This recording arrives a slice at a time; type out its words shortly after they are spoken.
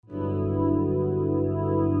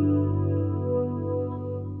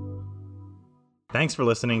Thanks for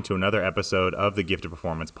listening to another episode of the Gifted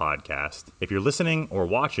Performance Podcast. If you're listening or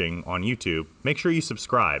watching on YouTube, make sure you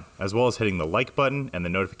subscribe, as well as hitting the like button and the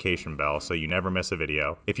notification bell so you never miss a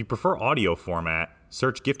video. If you prefer audio format,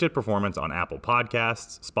 search Gifted Performance on Apple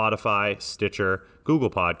Podcasts, Spotify, Stitcher, Google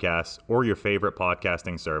Podcasts, or your favorite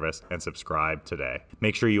podcasting service, and subscribe today.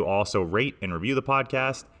 Make sure you also rate and review the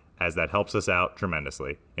podcast, as that helps us out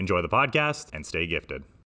tremendously. Enjoy the podcast and stay gifted.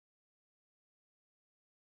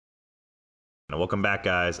 Welcome back,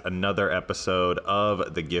 guys. Another episode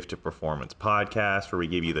of the Gifted Performance Podcast, where we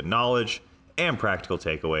give you the knowledge and practical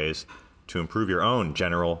takeaways to improve your own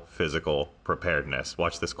general physical preparedness.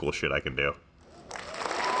 Watch this cool shit I can do.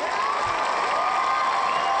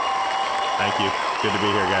 Thank you. Good to be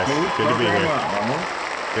here, guys. Good to be here.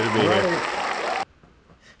 Good to be here.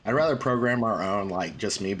 I'd rather program our own, like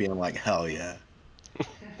just me being like, hell yeah.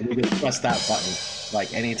 And you just press that button,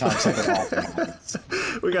 like anytime something happens.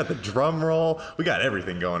 We got the drum roll. We got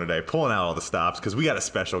everything going today, pulling out all the stops because we got a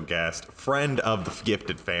special guest, friend of the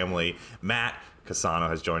Gifted family, Matt Casano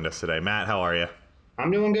has joined us today. Matt, how are you? I'm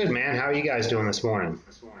doing good, man. How are you guys doing this morning?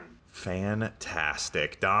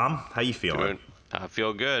 Fantastic. Dom, how you feeling? I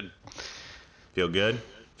feel good. Feel good?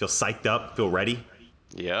 Feel psyched up? Feel ready?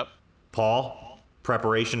 Yep. Paul,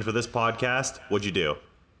 preparation for this podcast, what'd you do?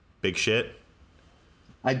 Big shit?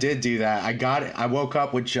 I did do that. I got it. I woke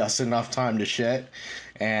up with just enough time to shit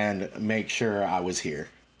and make sure I was here.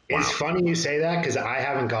 It's funny you say that because I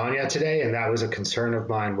haven't gone yet today, and that was a concern of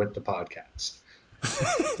mine with the podcast.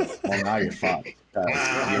 Well, now you're fucked.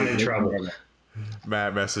 I'm in trouble.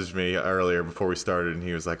 Matt messaged me earlier before we started, and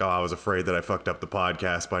he was like, oh, I was afraid that I fucked up the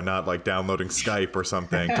podcast by not like downloading Skype or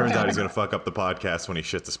something. Turns out he's going to fuck up the podcast when he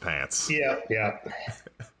shits his pants. Yeah.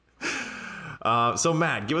 So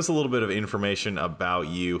Matt, give us a little bit of information about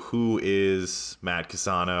you. Who is Matt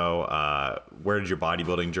Casano? Where did your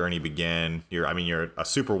bodybuilding journey begin? You're a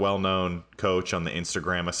super well-known coach on the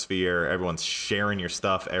Instagramosphere. Everyone's sharing your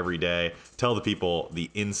stuff every day. Tell the people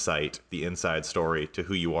the inside story to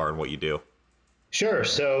who you are and what you do. Sure.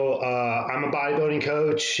 So I'm a bodybuilding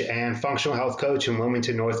coach and functional health coach in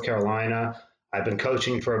Wilmington, North Carolina. I've been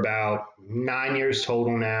coaching for about 9 years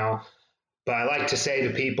total now. But I like to say to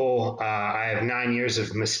people, I have 9 years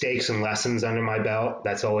of mistakes and lessons under my belt.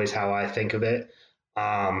 That's always how I think of it.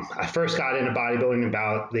 I first got into bodybuilding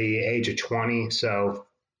about the age of 20, so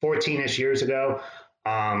 14-ish years ago.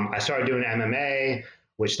 I started doing MMA,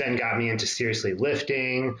 which then got me into seriously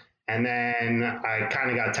lifting. And then I kind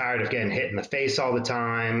of got tired of getting hit in the face all the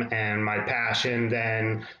time. And my passion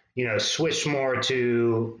then, switched more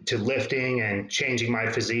to lifting and changing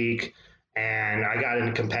my physique. And I got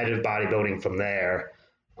into competitive bodybuilding from there.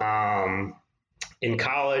 In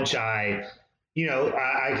college, I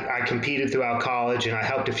competed throughout college, and I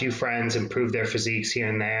helped a few friends improve their physiques here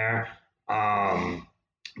and there.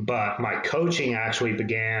 But my coaching actually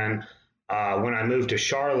began when I moved to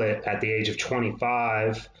Charlotte at the age of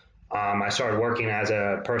 25. I started working as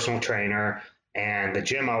a personal trainer, and the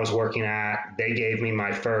gym I was working at, they gave me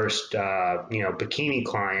my first, bikini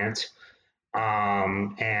client.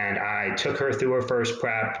 And I took her through her first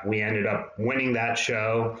prep. We ended up winning that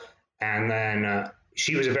show. And then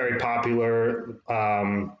she was a very popular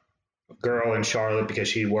girl in Charlotte because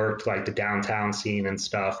she worked like the downtown scene and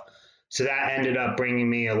stuff. So that ended up bringing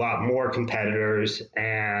me a lot more competitors,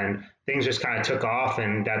 and things just kind of took off.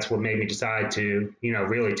 And that's what made me decide to,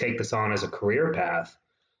 really take this on as a career path.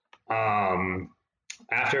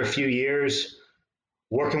 After a few years,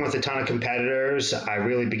 working with a ton of competitors, I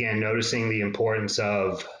really began noticing the importance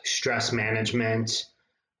of stress management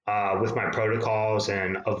with my protocols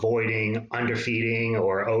and avoiding underfeeding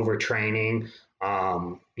or overtraining.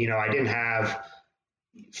 I didn't have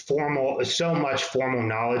so much formal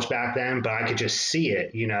knowledge back then, but I could just see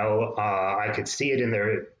it. I could see it in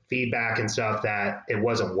their feedback and stuff that it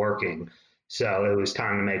wasn't working. So it was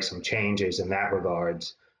time to make some changes in that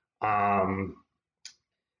regards.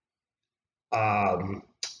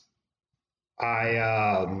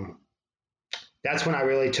 That's when I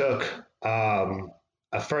really took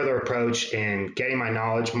a further approach in getting my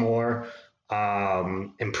knowledge more,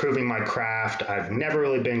 improving my craft. I've never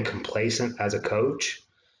really been complacent as a coach.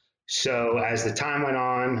 So as the time went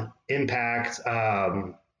on,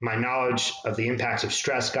 my knowledge of the impacts of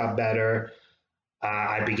stress got better.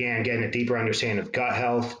 I began getting a deeper understanding of gut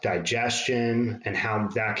health, digestion, and how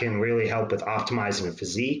that can really help with optimizing a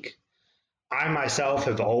physique. I myself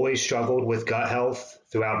have always struggled with gut health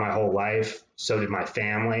throughout my whole life. So did my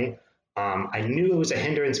family. I knew it was a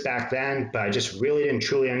hindrance back then, but I just really didn't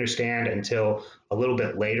truly understand until a little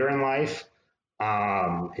bit later in life.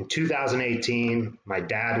 In 2018, my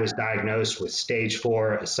dad was diagnosed with stage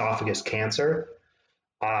 4 esophagus cancer.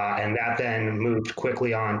 And that then moved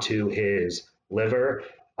quickly on to his liver.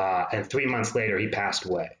 And 3 months later, he passed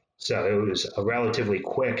away. So it was a relatively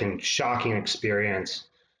quick and shocking experience.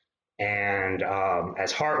 And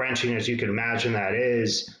as heart wrenching as you can imagine that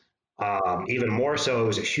is, even more so, it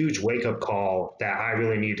was a huge wake up call that I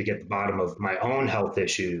really need to get to the bottom of my own health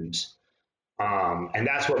issues. And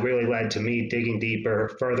that's what really led to me digging deeper,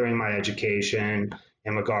 furthering my education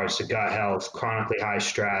in regards to gut health, chronically high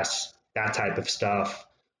stress, that type of stuff.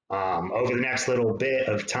 Over the next little bit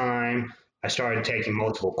of time, I started taking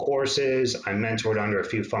multiple courses. I mentored under a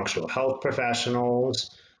few functional health professionals.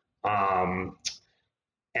 Um,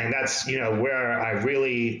 and that's where I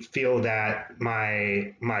really feel that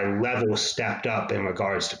my level stepped up in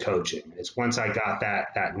regards to coaching. It's once I got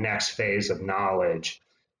that next phase of knowledge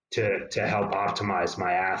to help optimize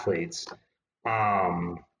my athletes.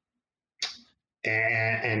 Um,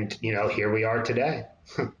 and here we are today.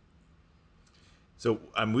 So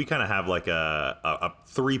we kind of have like a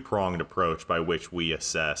three-pronged approach by which we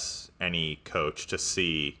assess any coach to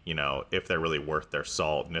see, if they're really worth their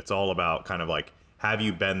salt. And it's all about kind of like, have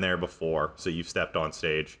you been there before? So you've stepped on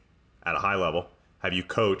stage at a high level. Have you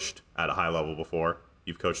coached at a high level before?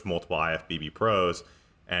 You've coached multiple IFBB pros.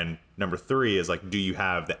 And number three is like, do you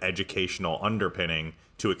have the educational underpinning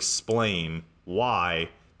to explain why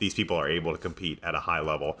these people are able to compete at a high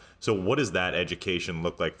level? So what does that education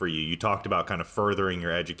look like for you? You talked about kind of furthering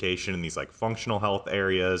your education in these like functional health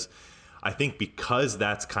areas. I think because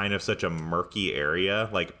that's kind of such a murky area,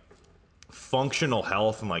 like functional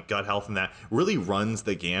health and like gut health and that really runs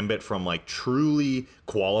the gambit from like truly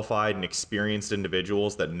qualified and experienced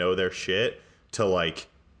individuals that know their shit to like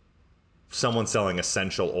someone selling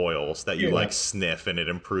essential oils that you Yeah. like sniff and it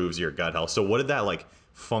improves your gut health. So what did that like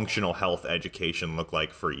functional health education look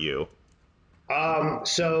like for you? I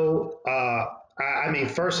mean,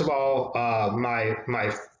 first of all, my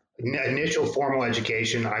initial formal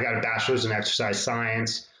education, I got a bachelor's in exercise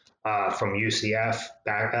science from UCF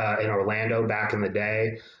back in Orlando back in the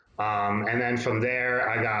day. And then from there,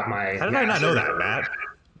 I got my How did I not know master's. that, Matt?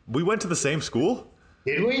 We went to the same school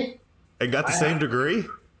Did we? and got the I, same degree?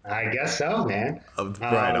 I guess so, man.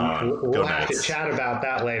 Right on. Go We'll have to Knights. chat about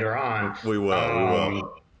that later on. We will. We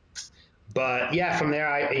will. But yeah, from there,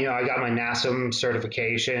 I got my NASM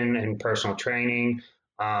certification in personal training,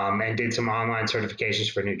 and did some online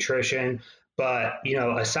certifications for nutrition. But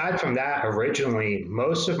aside from that, originally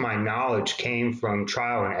most of my knowledge came from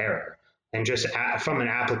trial and error, and just from an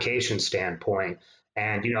application standpoint.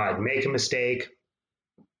 And I'd make a mistake,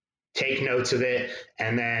 take notes of it,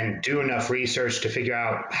 and then do enough research to figure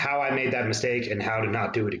out how I made that mistake and how to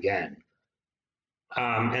not do it again.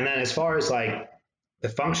 And then as far as like the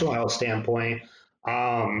functional health standpoint,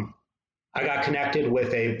 um, I got connected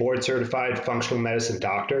with a board certified functional medicine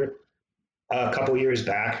doctor a couple years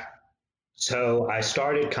back. So I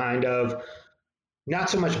started kind of not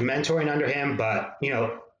so much mentoring under him, but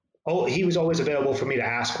he was always available for me to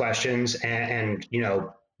ask questions and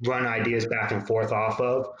run ideas back and forth off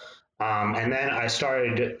of. And then I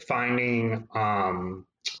started finding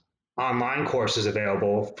online courses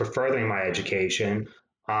available for furthering my education.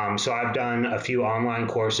 So I've done a few online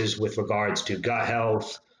courses with regards to gut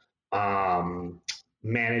health, um,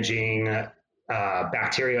 managing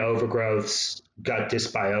bacteria overgrowths, gut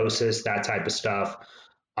dysbiosis, that type of stuff,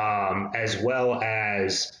 as well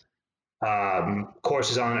as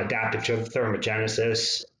courses on adaptive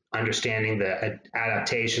thermogenesis, understanding the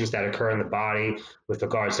adaptations that occur in the body with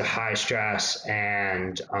regards to high stress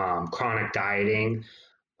and chronic dieting.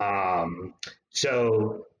 Um,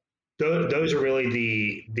 so those are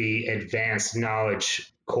really the advanced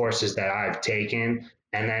knowledge courses that I've taken.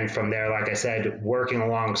 And then from there, like I said, working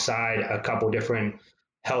alongside a couple different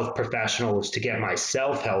health professionals to get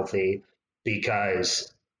myself healthy,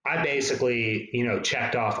 because I basically,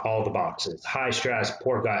 checked off all the boxes: high stress,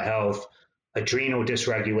 poor gut health, adrenal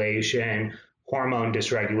dysregulation, hormone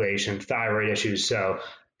dysregulation, thyroid issues. So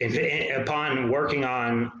upon working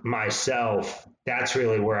on myself, that's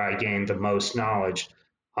really where I gained the most knowledge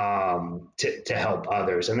to help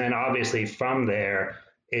others. And then obviously from there,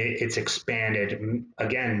 it's expanded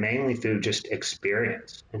again, mainly through just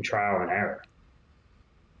experience and trial and error.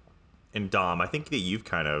 And Dom, I think that you've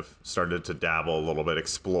kind of started to dabble a little bit,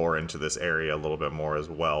 explore into this area a little bit more as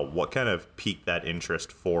well. What kind of piqued that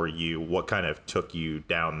interest for you? What kind of took you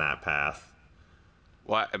down that path?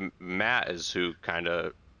 Well, Matt is who kind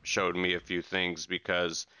of showed me a few things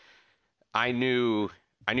because I knew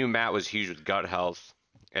I knew Matt was huge with gut health,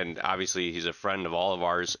 and obviously he's a friend of all of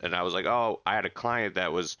ours. And I was like, oh, I had a client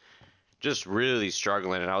that was just really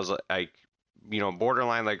struggling, and I was like,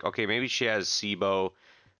 borderline like, okay, maybe she has SIBO.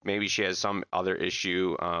 maybe she has some other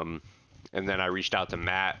issue. And then I reached out to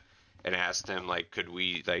Matt and asked him, like, could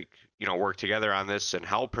we, like, work together on this and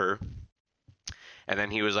help her? And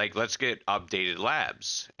then he was like, let's get updated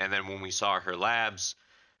labs. And then when we saw her labs,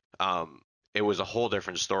 it was a whole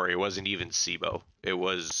different story. It wasn't even SIBO. It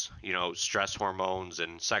was, stress hormones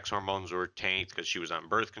and sex hormones were tanked because she was on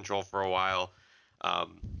birth control for a while,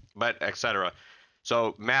 but etc.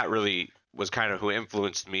 So Matt really was kind of who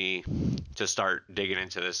influenced me to start digging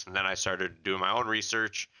into this. And then I started doing my own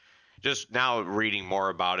research, just now reading more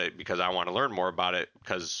about it because I want to learn more about it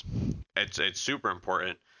because it's super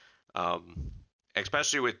important,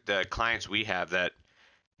 especially with the clients we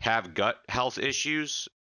have gut health issues.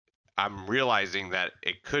 I'm realizing that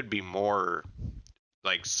it could be more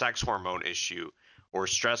like sex hormone issue or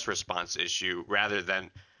stress response issue rather than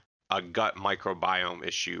a gut microbiome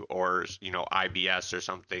issue or IBS or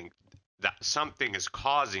something. That something is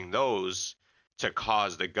causing those to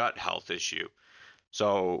cause the gut health issue.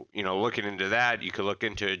 So looking into that, you could look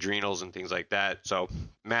into adrenals and things like that. So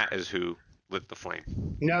Matt is who lit the flame.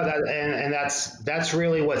 No, and that's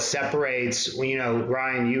really what separates.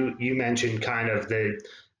 Ryan, you mentioned kind of the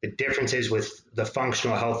differences with the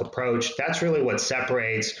functional health approach. That's really what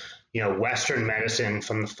separates Western medicine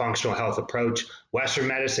from the functional health approach. Western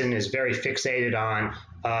medicine is very fixated on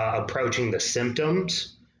approaching the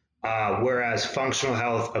symptoms, whereas functional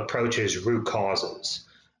health approaches root causes.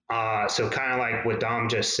 So kind of like what Dom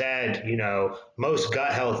just said, most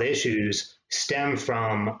gut health issues stem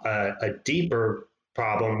from a deeper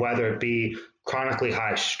problem, whether it be chronically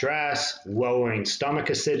high stress, lowering stomach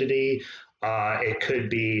acidity. It could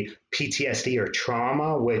be PTSD or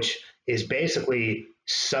trauma, which is basically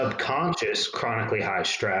subconscious chronically high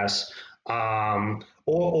stress,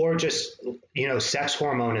 or just sex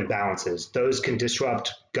hormone imbalances. Those can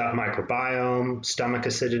disrupt gut microbiome, stomach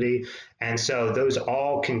acidity, and so those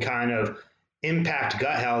all can kind of impact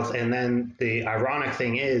gut health. And then the ironic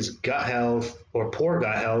thing is, gut health or poor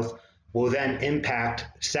gut health will then impact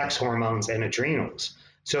sex hormones and adrenals.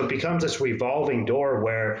 So it becomes this revolving door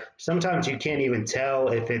where sometimes you can't even tell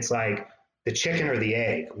if it's like the chicken or the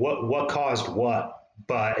egg, what caused what.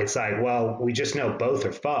 But it's like, well, we just know both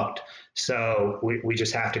are fucked. So we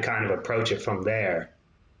just have to kind of approach it from there.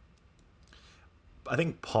 I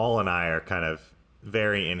think Paul and I are kind of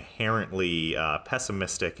very inherently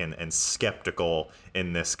pessimistic and skeptical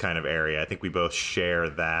in this kind of area. I think we both share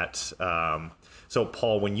that. So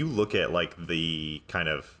Paul, when you look at like the kind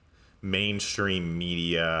of mainstream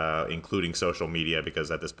media, including social media, because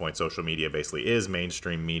at this point social media basically is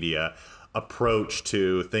mainstream media, approach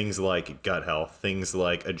to things like gut health, things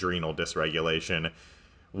like adrenal dysregulation,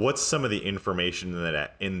 what's some of the information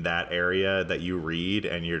that in that area that you read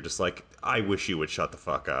and you're just like, I wish you would shut the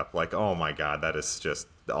fuck up? Like, oh my God, that is just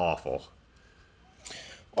awful.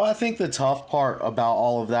 Well, I think the tough part about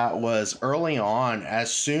all of that was early on,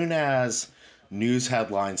 as soon as news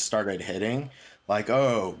headlines started hitting, like,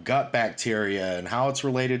 oh, gut bacteria and how it's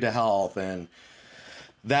related to health, and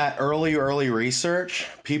that early research,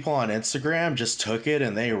 people on Instagram just took it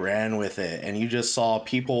and they ran with it. And you just saw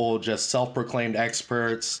people, just self-proclaimed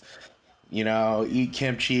experts, eat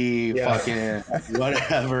kimchi, Yeah. fucking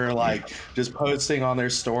whatever, like just posting on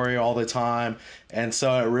their story all the time. And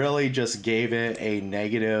so it really just gave it a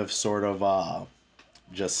negative sort of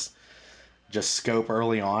just scope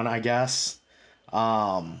early on, I guess.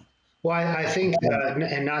 Um, Well, I think,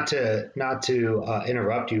 and not to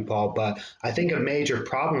interrupt you, Paul, but I think a major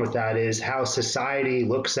problem with that is how society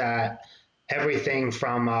looks at everything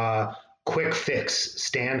from a quick fix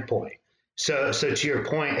standpoint. So to your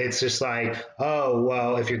point, it's just like, oh,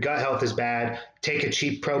 well, if your gut health is bad, take a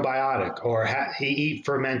cheap probiotic or eat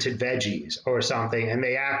fermented veggies or something, and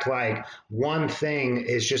they act like one thing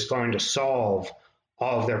is just going to solve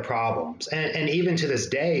all of their problems. And even to this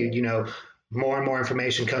day, more and more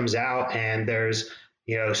information comes out, and there's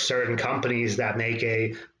certain companies that make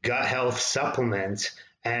a gut health supplement,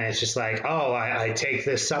 and it's just like, oh, I take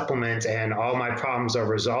this supplement and all my problems are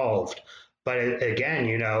resolved. But again,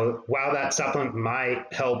 while that supplement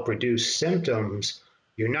might help reduce symptoms,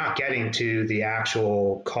 you're not getting to the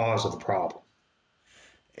actual cause of the problem.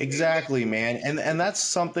 exactly, man. And that's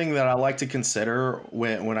something that I like to consider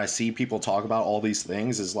when I see people talk about all these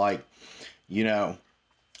things is like, you know,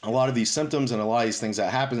 a lot of these symptoms and a lot of these things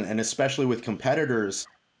that happen, and especially with competitors.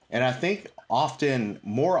 And I think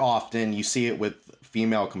more often, you see it with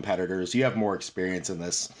female competitors. You have more experience in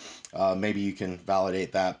this. Maybe you can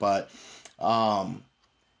validate that. But um,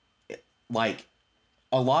 like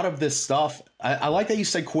a lot of this stuff, I like that you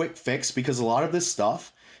said quick fix because a lot of this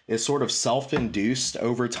stuff is sort of self induced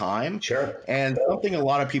over time. Sure. And something a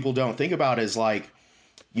lot of people don't think about is like,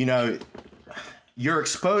 you know, you're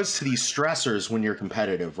exposed to these stressors when you're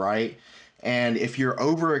competitive, right? And if you're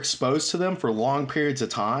overexposed to them for long periods of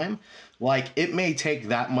time, like it may take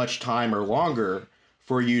that much time or longer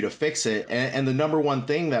for you to fix it. And the number one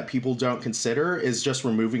thing that people don't consider is just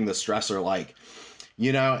removing the stressor. Like,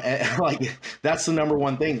 like that's the number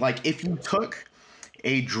one thing. Like, if you took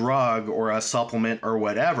a drug or a supplement or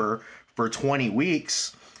whatever for 20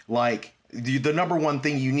 weeks, like the number one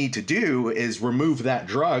thing you need to do is remove that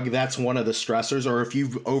drug. That's one of the stressors. Or if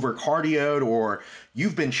you've over cardioed or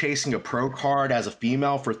you've been chasing a pro card as a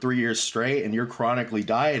female for 3 years straight and you're chronically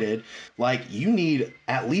dieted, like you need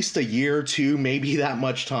at least a year or two, maybe that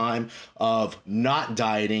much time of not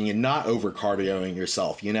dieting and not over cardioing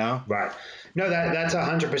yourself, you know? Right. No, that's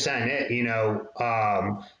 100% it.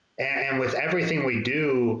 And with everything we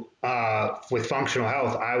do with functional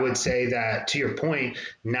health, I would say that, to your point,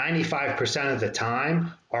 95% of the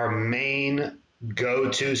time, our main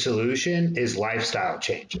go-to solution is lifestyle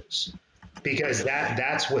changes, because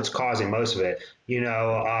that's what's causing most of it.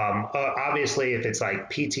 Obviously, if it's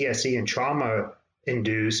like PTSD and trauma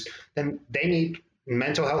induced, then they need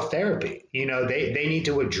mental health therapy. They need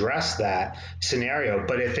to address that scenario.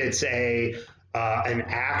 But if it's an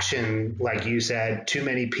action, like you said, too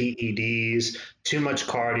many PEDs, too much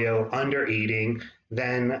cardio, under eating,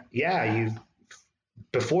 then yeah,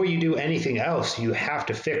 before you do anything else, you have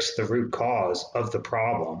to fix the root cause of the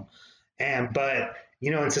problem. But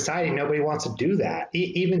in society, nobody wants to do that.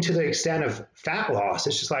 Even to the extent of fat loss,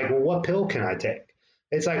 it's just like, well, what pill can I take?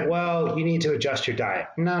 It's like, well, you need to adjust your diet.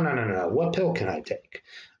 No, no, no, no. What pill can I take?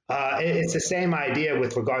 It's the same idea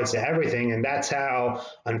with regards to everything. And that's how,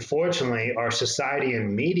 unfortunately, our society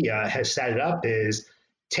and media has set it up, is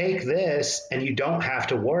take this and you don't have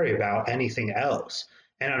to worry about anything else.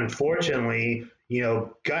 And unfortunately,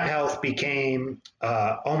 gut health became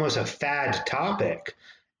almost a fad topic.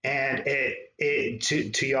 And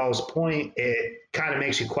to y'all's point, it kind of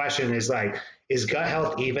makes you question, is gut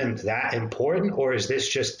health even that important, or is this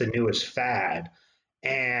just the newest fad?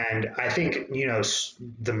 And I think,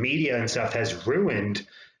 the media and stuff has ruined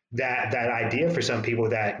that idea for some people,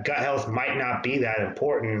 that gut health might not be that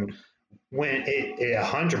important, when it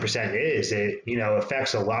 100% is. It,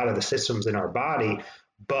 affects a lot of the systems in our body.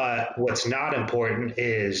 But what's not important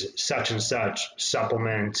is such and such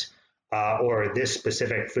supplement, or this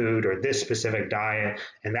specific food or this specific diet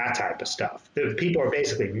and that type of stuff. The people are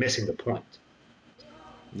basically missing the point.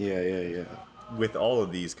 Yeah. With all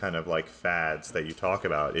of these kind of like fads that you talk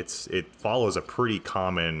about, it follows a pretty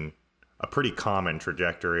common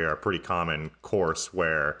trajectory, or a pretty common course,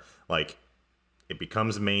 where like it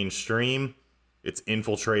becomes mainstream, it's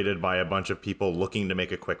infiltrated by a bunch of people looking to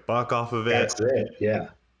make a quick buck off of it. That's it. Yeah.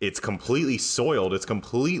 It's completely soiled, it's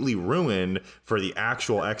completely ruined for the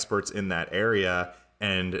actual experts in that area,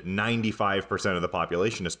 and 95% of the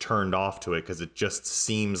population is turned off to it because it just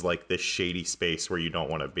seems like this shady space where you don't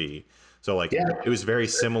want to be. So like, Yeah. It was very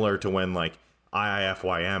similar to when like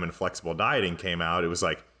IIFYM and flexible dieting came out. It was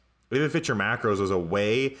like, Live Fit Your Macros was a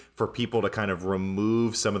way for people to kind of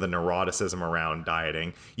remove some of the neuroticism around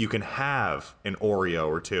dieting. You can have an Oreo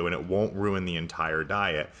or two and it won't ruin the entire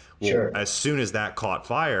diet. Well, Sure. As soon as that caught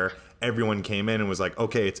fire, everyone came in and was like,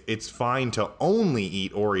 okay, it's fine to only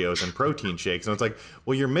eat Oreos and protein shakes. And it's like,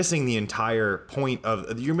 well, you're missing the entire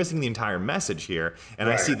message here. And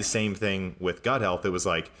I Right. see the same thing with gut health. It was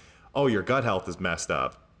like, oh, your gut health is messed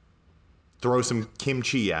up. Throw some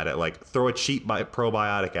kimchi at it, like throw a cheap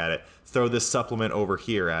probiotic at it, throw this supplement over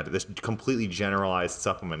here at it, this completely generalized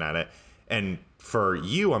supplement at it. And for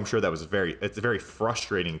you, I'm sure that was it's a very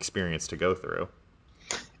frustrating experience to go through.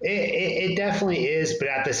 It definitely is, but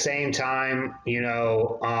at the same time,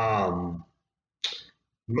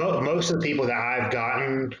 most of the people that I've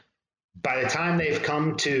gotten, by the time they've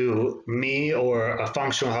come to me or a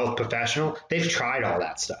functional health professional, they've tried all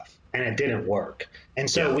that stuff and it didn't work. And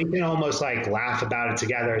so Yeah. we can almost like laugh about it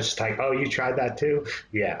together. It's just like, oh, you tried that too?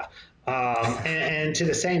 Yeah. And to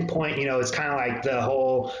the same point, it's kind of like the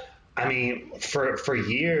whole, I mean, for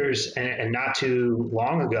years and not too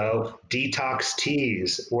long ago, detox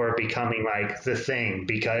teas were becoming like the thing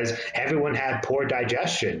because everyone had poor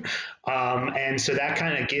digestion. And so that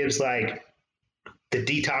kind of gives like the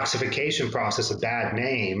detoxification process a bad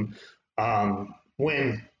name,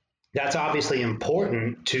 when that's obviously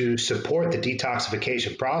important to support the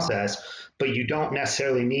detoxification process, but you don't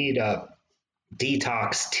necessarily need a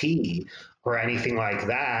detox tea or anything like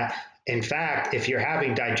that. In fact, if you're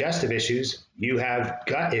having digestive issues, you have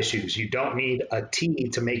gut issues. You don't need a tea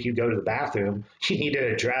to make you go to the bathroom. You need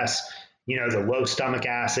to address, the low stomach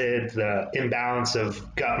acid, the imbalance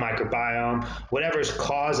of gut microbiome, whatever's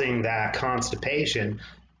causing that constipation.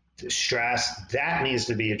 stress, that needs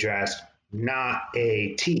to be addressed, not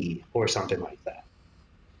a T or something like that.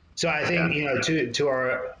 So I think, to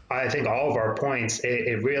our, I think all of our points,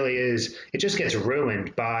 it really is, it just gets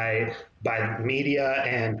ruined by media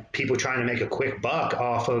and people trying to make a quick buck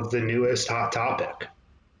off of the newest hot topic.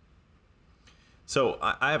 So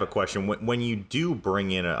I have a question. When you do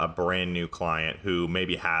bring in a brand new client who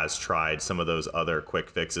maybe has tried some of those other quick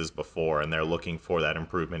fixes before and they're looking for that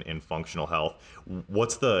improvement in functional health,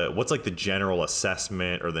 what's like the general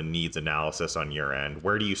assessment or the needs analysis on your end?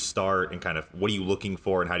 Where do you start and kind of what are you looking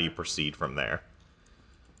for and how do you proceed from there?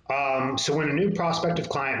 So when a new prospective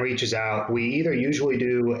client reaches out, we either usually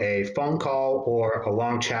do a phone call or a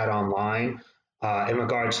long chat online in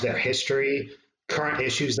regards to their history, current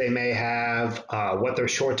issues they may have, what their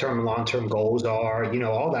short-term and long-term goals are,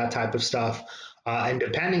 all that type of stuff. And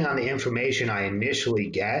depending on the information I initially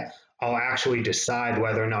get, I'll actually decide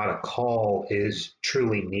whether or not a call is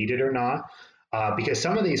truly needed or not. Because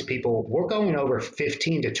some of these people, we're going over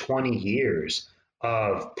 15 to 20 years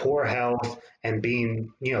of poor health and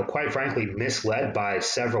being, quite frankly, misled by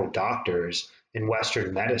several doctors in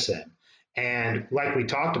Western medicine. And like we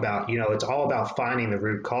talked about, it's all about finding the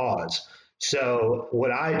root cause. So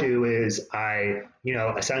what I do is I,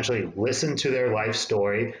 essentially listen to their life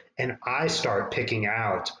story and I start picking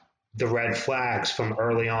out the red flags from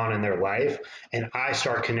early on in their life and I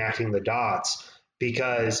start connecting the dots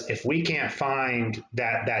because if we can't find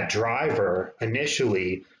that driver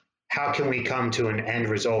initially, how can we come to an end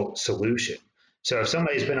result solution? So if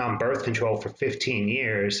somebody's been on birth control for 15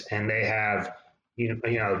 years and they have,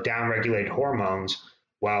 downregulated hormones,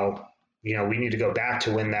 well, we need to go back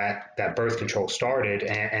to when that birth control started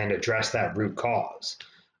and address that root cause.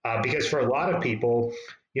 Because for a lot of people,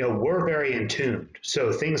 we're very in tuned.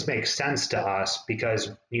 So things make sense to us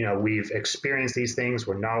because, we've experienced these things,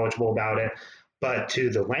 we're knowledgeable about it. But to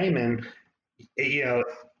the layman,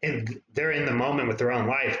 and they're in the moment with their own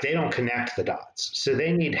life, they don't connect the dots. So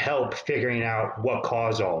they need help figuring out what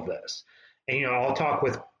caused all of this. And, I'll talk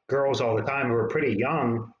with girls all the time who are pretty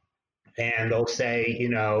young and they'll say,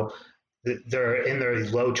 they're in their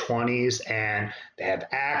low 20s and they have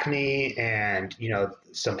acne and,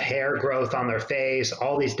 some hair growth on their face,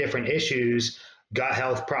 all these different issues, gut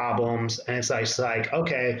health problems. And it's like,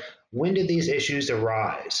 okay, when did these issues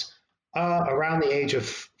arise? Around the age of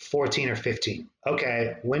 14 or 15.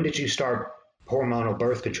 Okay, when did you start hormonal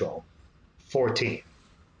birth control? 14.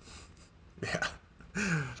 Yeah.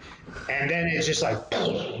 And then it's just like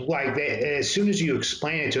as soon as you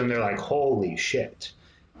explain it to them, they're like, holy shit.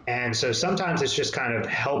 And so sometimes it's just kind of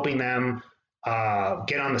helping them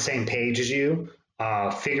get on the same page as you,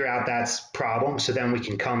 figure out that problem, so then we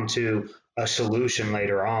can come to a solution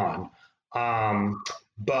later on.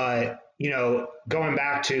 But going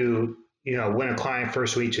back to when a client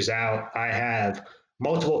first reaches out, I have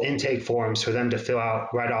multiple intake forms for them to fill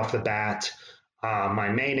out right off the bat. My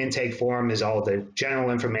main intake form is all the general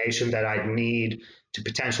information that I need to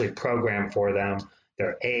potentially program for them: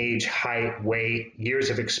 their age, height, weight, years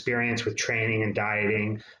of experience with training and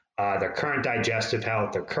dieting, their current digestive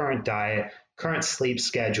health, their current diet, current sleep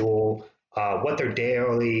schedule, what their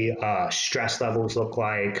daily stress levels look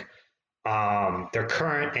like, their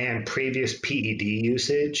current and previous PED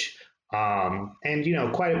usage,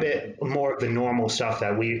 and quite a bit more of the normal stuff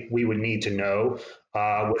that we would need to know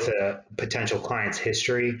with a potential client's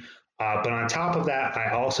history. But on top of that,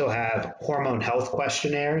 I also have hormone health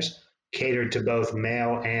questionnaires catered to both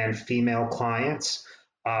male and female clients,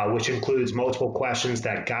 which includes multiple questions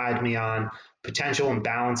that guide me on potential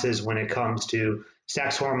imbalances when it comes to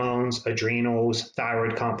sex hormones, adrenals,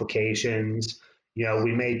 thyroid complications.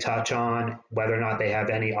 We may touch on whether or not they have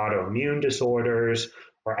any autoimmune disorders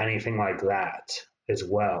or anything like that as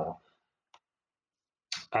well.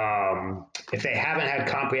 If they haven't had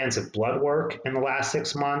comprehensive blood work in the last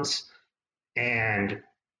 6 months, and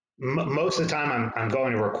most of the time I'm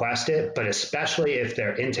going to request it, but especially if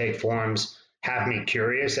their intake forms have me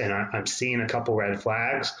curious and I'm seeing a couple red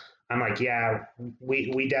flags, I'm like, yeah,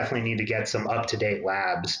 we definitely need to get some up-to-date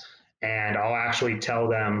labs. And I'll actually tell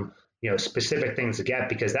them, specific things to get,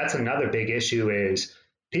 because that's another big issue is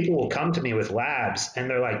people will come to me with labs and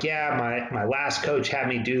they're like, yeah, my last coach had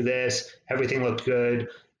me do this. Everything looked good.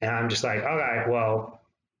 And I'm just like, all right, well,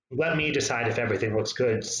 let me decide if everything looks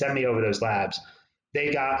good. Send me over those labs.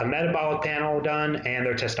 They got a metabolic panel done and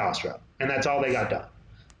their testosterone, and that's all they got done.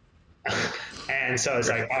 And so it's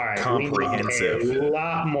like, all right, we need a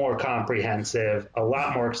lot more comprehensive, a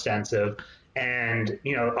lot more extensive. And,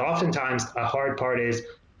 oftentimes a hard part is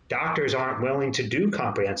doctors aren't willing to do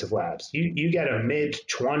comprehensive labs. You get a mid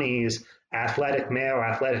 20s athletic male,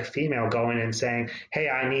 athletic female going and saying, hey,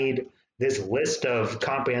 I need this list of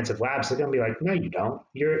comprehensive labs, they're going to be like, no, you don't.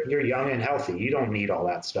 You're young and healthy. You don't need all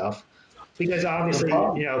that stuff. Because The obviously,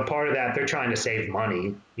 problem, part of that, they're trying to save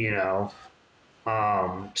money,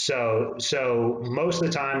 so most of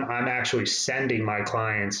the time, I'm actually sending my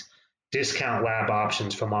clients discount lab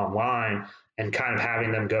options from online and kind of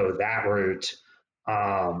having them go that route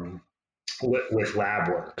um, with lab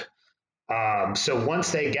work. So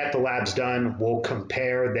once they get the labs done, we'll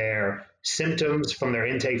compare their symptoms from their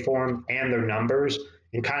intake form and their numbers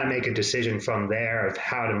and kind of make a decision from there of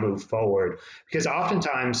how to move forward. Because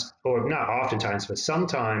oftentimes, or not oftentimes, but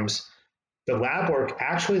sometimes the lab work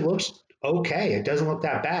actually looks okay. It doesn't look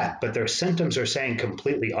that bad, but their symptoms are saying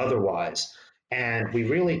completely otherwise. And we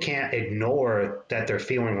really can't ignore that they're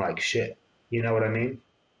feeling like shit. You know what I mean?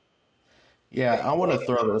 yeah, I want to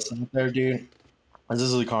throw this out there, dude. This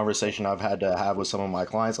is a conversation I've had to have with some of my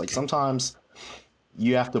clients. Like sometimes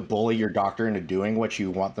you have to bully your doctor into doing what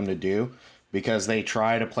you want them to do because they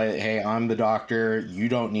try to play, hey, I'm the doctor, you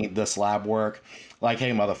don't need this lab work. Like,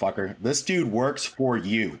 hey, motherfucker, this dude works for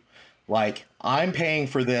you. Like, I'm paying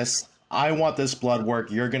for this. I want this blood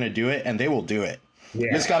work. You're going to do it, and they will do it.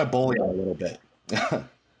 You just Yeah. got to bully them a little bit.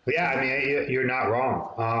 Yeah, I mean, you're not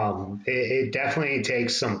wrong. It definitely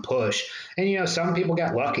takes some push. And, some people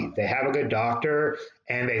get lucky. They have a good doctor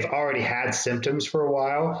and they've already had symptoms for a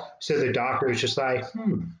while. So the doctor is just like,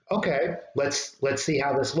 okay, let's see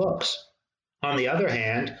how this looks. On the other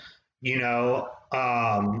hand,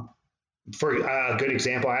 for a good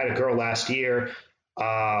example, I had a girl last year.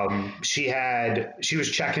 She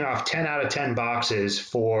was checking off 10 out of 10 boxes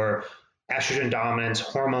for estrogen dominance,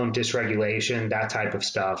 hormone dysregulation, that type of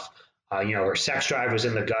stuff. Her sex drive was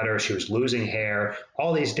in the gutter. She was losing hair,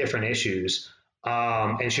 all these different issues.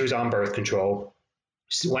 And she was on birth control.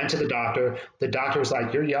 She went to the doctor. The doctor was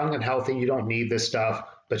like, you're young and healthy. You don't need this stuff.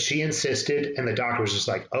 But she insisted. And the doctor was just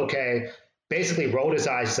like, okay, basically rolled his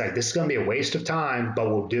eyes. He's like, this is going to be a waste of time, but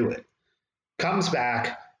we'll do it. Comes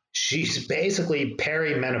back, she's basically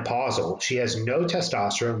perimenopausal. She has no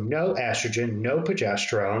testosterone, no estrogen, no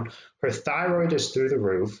progesterone. Her thyroid is through the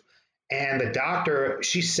roof. And the doctor,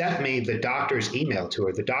 she sent me the doctor's email to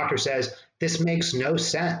her. The doctor says, this makes no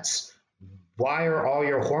sense. Why are all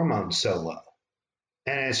your hormones so low?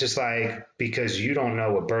 And it's just like, because you don't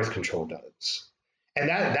know what birth control does. And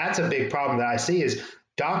that's a big problem that I see is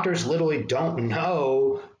doctors literally don't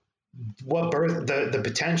know what the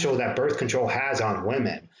potential that birth control has on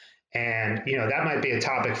women. And that might be a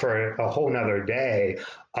topic for a whole nother day.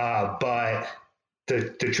 But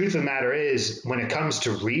the truth of the matter is, when it comes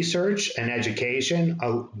to research and education,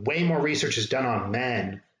 way more research is done on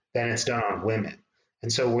men than it's done on women.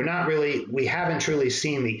 And so we haven't truly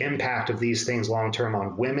seen the impact of these things long term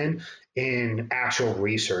on women in actual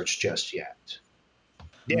research just yet.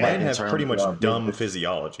 Like Men Yeah, in have pretty terms much of dumb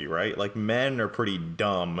physiology, right? Like men are pretty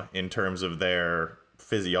dumb in terms of their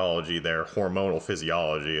physiology, their hormonal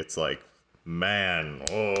physiology. It's like, man,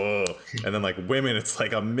 oh. And then like women, it's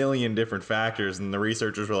like a million different factors, and the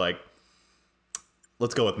researchers were like,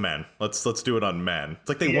 let's go with men. Let's do it on men. It's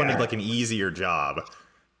like they wanted yeah. like an easier job.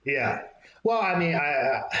 Yeah. Well, I mean,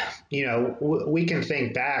 we can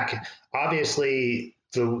think back. Obviously,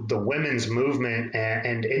 the women's movement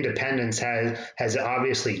and independence has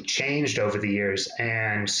obviously changed over the years,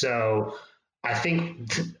 and so I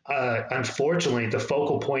think, unfortunately, the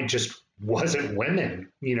focal point just wasn't women.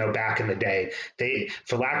 Back in the day,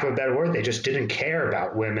 for lack of a better word, they just didn't care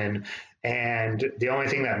about women, and the only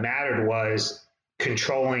thing that mattered was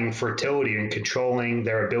controlling fertility and controlling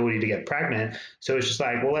their ability to get pregnant. So it's just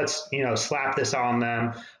like, well, let's, slap this on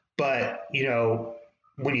them. But,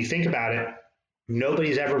 when you think about it,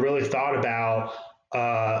 nobody's ever really thought about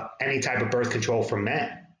any type of birth control for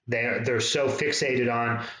men. They're so fixated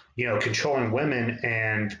on, controlling women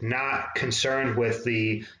and not concerned with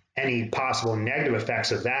any possible negative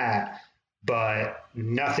effects of that, but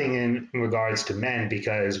nothing in regards to men,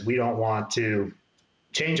 because we don't want to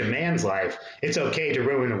change a man's life. It's okay to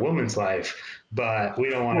ruin a woman's life, but we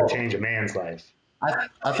don't want to well, change a man's life.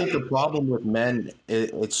 I think the problem with men,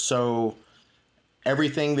 it's so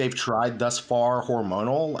everything they've tried thus far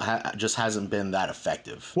hormonal just hasn't been that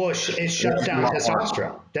effective. Well, it shuts It's a down lot harder.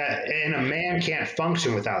 testosterone. And a man can't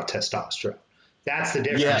function without testosterone. That's the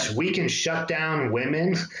Yeah, difference. We can shut down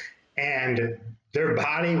women, and their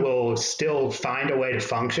body will still find a way to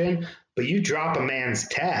function. But you drop a man's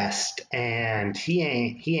test, and he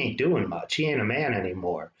ain't doing much. He ain't a man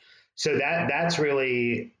anymore. So that's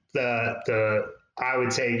really the I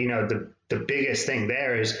would say, the biggest thing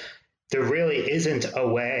there is there really isn't a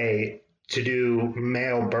way to do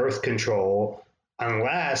male birth control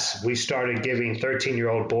unless we started giving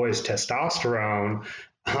 13-year-old boys testosterone.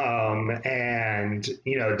 And,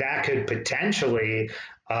 that could potentially,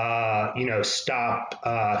 stop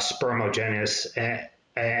spermogenesis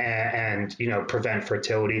and, prevent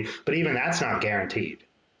fertility. But even that's not guaranteed.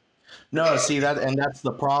 No, see that, and that's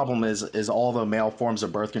the problem is all the male forms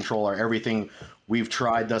of birth control or everything we've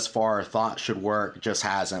tried thus far or thought should work just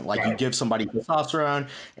hasn't. Like you Right. give somebody testosterone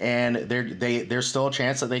and there's still a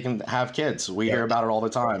chance that they can have kids. We hear Yep. about it all the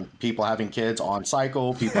time. People having kids on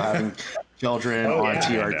cycle, people having children Oh, on yeah.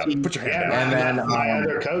 Hand down. TRT, Put your hand Yeah, down. and then my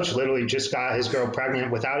other coach literally just got his girl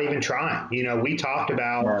pregnant without even trying. We talked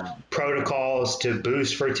about yeah. protocols to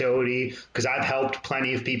boost fertility because I've helped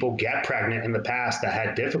plenty of people get pregnant in the past that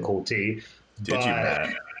had difficulty, Did you, but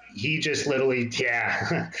Matt? he just literally,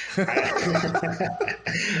 yeah. And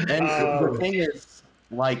the um, thing is,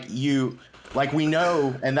 like we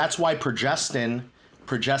know, and that's why progestins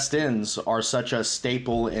are such a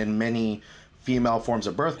staple in many female forms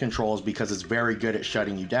of birth control is because it's very good at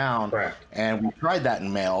shutting you down. correct. And we tried that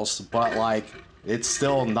in males, but like it's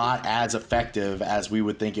still not as effective as we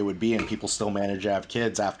would think it would be, and people still manage to have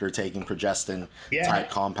kids after taking progestin Yeah. type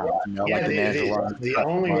compounds, like Yeah. an Angela. The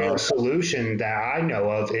only real solution that I know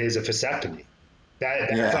of is a vasectomy.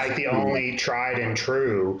 That's Yeah, like the yeah. only tried and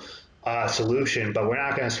true solution. But we're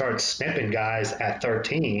not going to start snipping guys at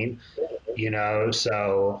 13,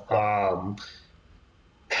 So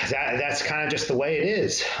that's kind of just the way it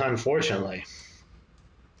is, unfortunately.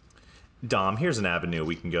 Dom, here's an avenue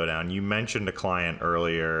we can go down. You mentioned a client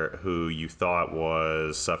earlier who you thought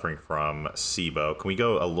was suffering from SIBO. Can we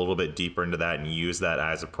go a little bit deeper into that and use that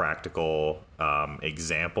as a practical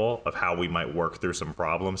example of how we might work through some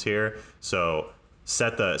problems here? So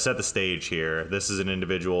set the stage here. This is an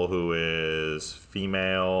individual who is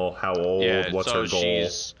female. How old? Yeah, What's her so goal?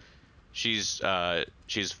 she's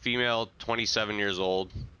female, 27 years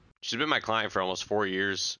old. She's been my client for almost 4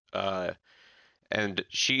 years, and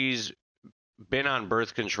she's been on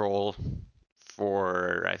birth control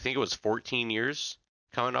for, I think it was 14 years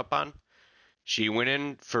coming up on. She went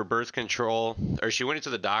in for birth control, or she went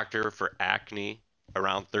into the doctor for acne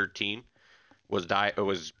around 13.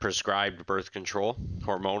 Was prescribed birth control,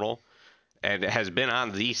 hormonal, and has been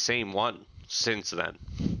on the same one since then.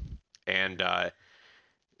 And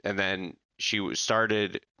and then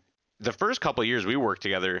started the first couple of years we worked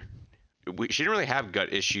together. She didn't really have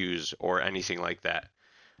gut issues or anything like that.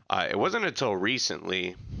 It wasn't until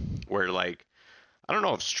recently where, like, I don't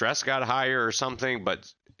know if stress got higher or something,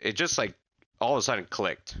 but it just, like, all of a sudden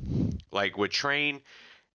clicked. Like, would train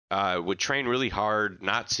really hard,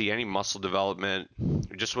 not see any muscle development,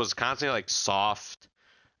 just was constantly like soft,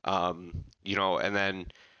 and then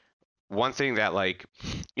one thing that, like,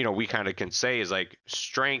 we kind of can say is, like,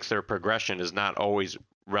 strength or progression is not always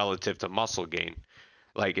relative to muscle gain.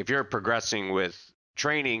 Like, if you're progressing with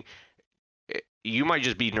training, you might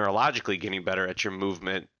just be neurologically getting better at your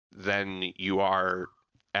movement than you are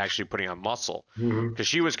actually putting on muscle. Mm-hmm. Because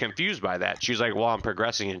she was confused by that. She was like, well, I'm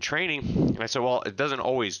progressing in training. And I said, well, it doesn't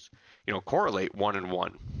always, correlate one and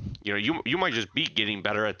one. You might just be getting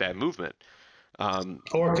better at that movement.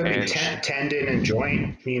 Or it could be And tendon and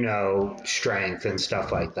joint, strength and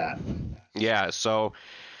stuff like that. yeah, so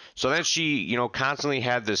then she, constantly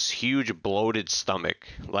had this huge bloated stomach.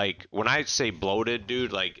 Like, when I say bloated,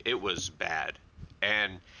 dude, like, it was bad.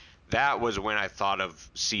 And that was when I thought of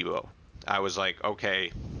SIBO. I was like,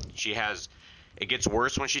 okay, it gets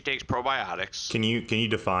worse when she takes probiotics. Can you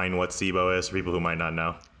define what SIBO is for people who might not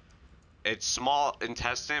know? It's small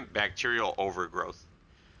intestine bacterial overgrowth.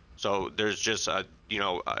 So there's just a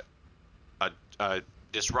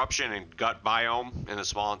disruption in gut biome in the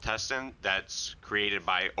small intestine that's created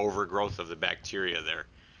by overgrowth of the bacteria there.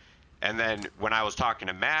 And then when I was talking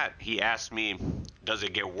to Matt, he asked me, does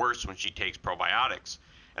it get worse when she takes probiotics?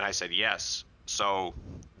 And I said yes. So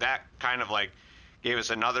that kind of, like, gave us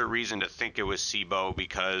another reason to think it was SIBO,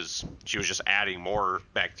 because she was just adding more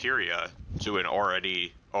bacteria to an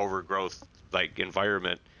already overgrowth, like,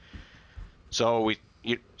 environment. So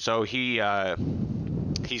he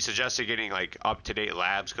suggested getting, like, up to date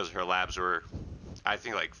labs, because her labs were, I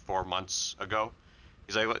think, like 4 months ago.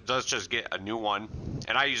 He's like, let's just get a new one.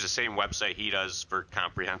 And I use the same website he does for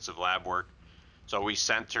comprehensive lab work. So we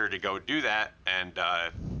sent her to go do that, and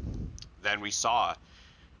then we saw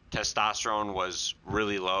testosterone was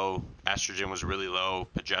really low, estrogen was really low,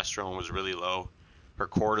 progesterone was really low, her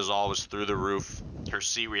cortisol was through the roof, her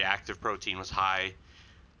C-reactive protein was high.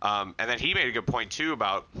 And then he made a good point too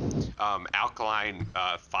about alkaline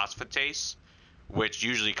phosphatase, which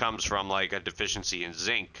usually comes from, like, a deficiency in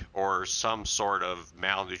zinc or some sort of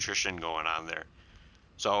malnutrition going on there.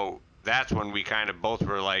 So that's when we kind of both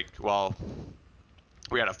were like, well,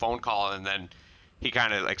 we had a phone call, and then he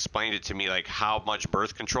kind of explained it to me, like how much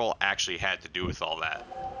birth control actually had to do with all that.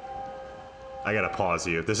 I gotta pause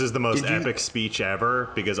you. This is the most Did you- epic speech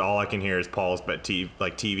ever because all I can hear is Paul's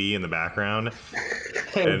TV in the background,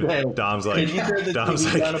 Hey, and man, Dom's like, could you turn the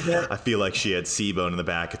TV down a bit? I feel like she had C-Bone in the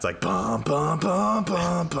back. It's like bum bum bum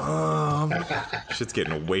bum bum. Shit's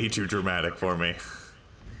getting way too dramatic for me.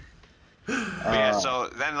 But yeah, so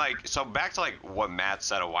then so back to like what Matt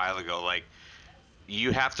said a while ago, like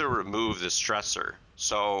you have to remove the stressor.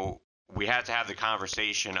 So we had to have the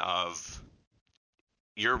conversation of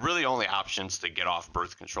your really only options to get off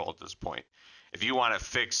birth control at this point. If you want to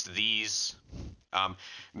fix these,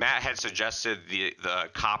 Matt had suggested the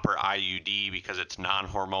copper IUD because it's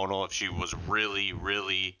non-hormonal. If she was really,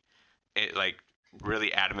 really,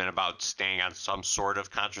 really adamant about staying on some sort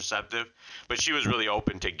of contraceptive, but she was really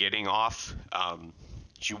open to getting off.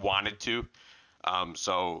 She wanted to.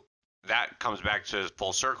 So that comes back to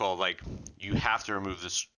full circle. Like you have to remove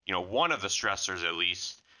this, one of the stressors at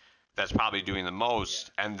least that's probably doing the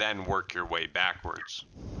most, and then work your way backwards.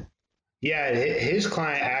 Yeah, his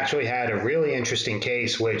client actually had a really interesting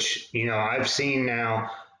case, which, I've seen now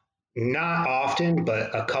not often,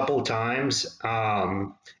 but a couple times.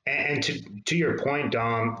 And to your point,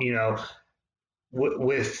 Dom,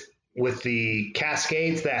 with the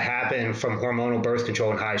cascades that happen from hormonal birth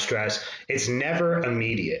control and high stress, it's never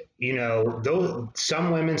immediate. Though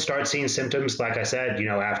some women start seeing symptoms, like I said,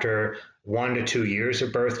 after 1 to 2 years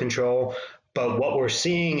of birth control. But what we're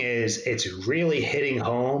seeing is it's really hitting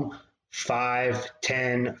home 5,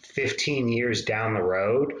 10, 15 years down the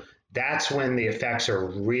road. That's when the effects are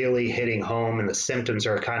really hitting home and the symptoms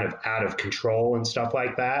are kind of out of control and stuff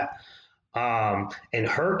like that. In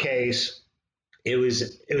her case, it was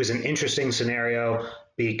an interesting scenario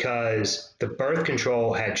because the birth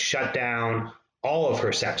control had shut down all of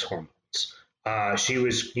her sex hormones. She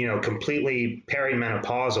was, completely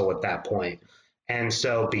perimenopausal at that point. And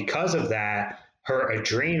so because of that, her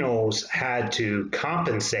adrenals had to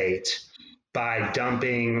compensate by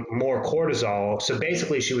dumping more cortisol. So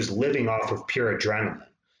basically she was living off of pure adrenaline.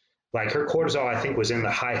 Like her cortisol, I think, was in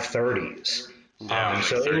the high 30s. Yeah, it was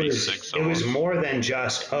So like 36 it was almost. more than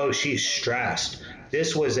just, oh, she's stressed.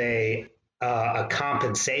 This was a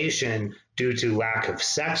compensation due to lack of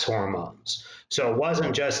sex hormones. So it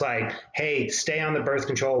wasn't just like, hey, stay on the birth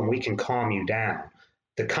control and we can calm you down.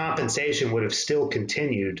 The compensation would have still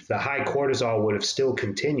continued. The high cortisol would have still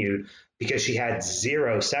continued because she had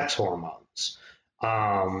zero sex hormones.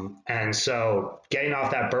 And so getting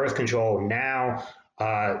off that birth control now,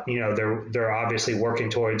 they're obviously working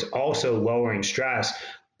towards also lowering stress,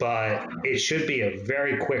 but it should be a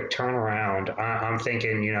very quick turnaround. I'm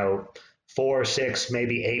thinking, 4, 6,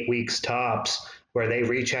 maybe 8 weeks tops where they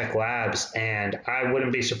recheck labs. And I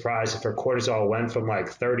wouldn't be surprised if her cortisol went from like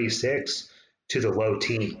 36 to the low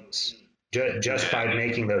teens just by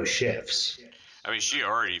making those shifts. I mean, she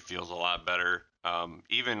already feels a lot better.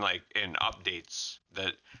 Even like in updates,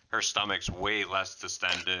 that her stomach's way less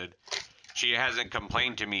distended. She hasn't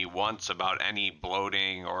complained to me once about any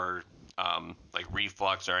bloating or like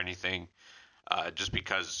reflux or anything. Just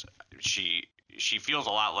because she feels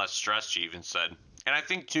a lot less stressed. She even said, and I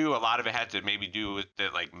think too a lot of it had to maybe do with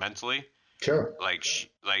it like mentally. Sure.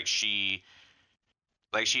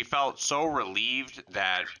 She felt so relieved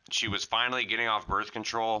that she was finally getting off birth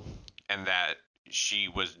control and that she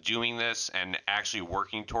was doing this and actually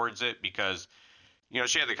working towards it because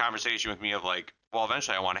she had the conversation with me of like, well,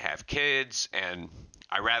 eventually I want to have kids and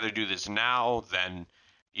I rather do this now than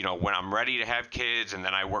when I'm ready to have kids. And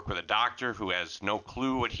then I work with a doctor who has no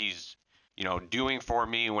clue what he's doing for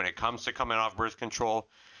me when it comes to coming off birth control.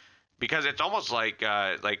 Because it's almost like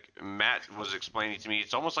Matt was explaining to me,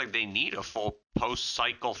 it's almost like they need a full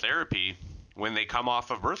post-cycle therapy when they come off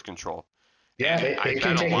of birth control. Yeah, and I it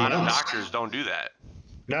can bet a take lot of months. doctors don't do that.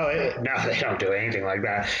 No, they don't do anything like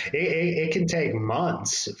that. It can take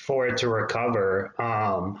months for it to recover.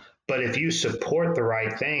 But if you support the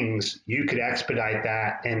right things, you could expedite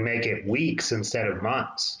that and make it weeks instead of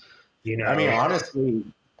months. I mean, honestly,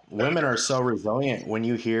 women are so resilient when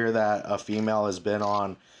you hear that a female has been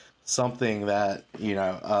on something that,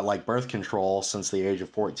 like birth control since the age of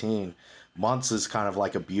 14. Months is kind of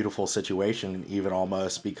like a beautiful situation, even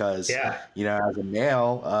almost because, Yeah. as a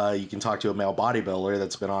male, you can talk to a male bodybuilder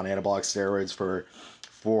that's been on anabolic steroids for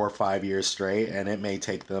 4 or 5 years straight, and it may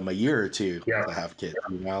take them a year or two Yeah. to have kids,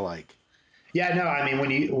 like. Yeah, no, I mean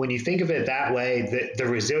when you think of it that way, the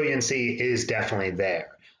resiliency is definitely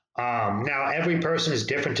there. Now every person is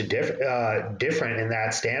different in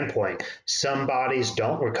that standpoint. Some bodies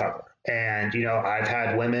don't recover. And, I've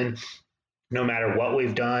had women, no matter what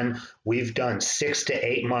we've done 6 to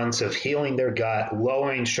 8 months of healing their gut,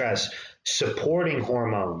 lowering stress, supporting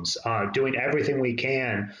hormones, doing everything we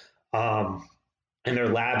can. And their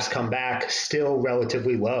labs come back still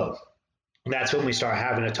relatively low. And that's when we start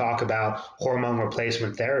having to talk about hormone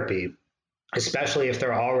replacement therapy, especially if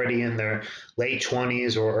they're already in their late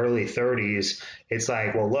 20s or early 30s. It's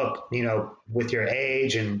like, well, look, with your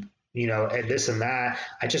age and, and this and that,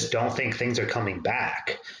 I just don't think things are coming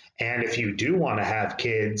back. And if you do want to have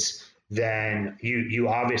kids, then you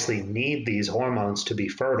obviously need these hormones to be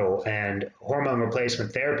fertile. And hormone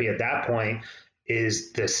replacement therapy at that point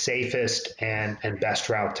is the safest and best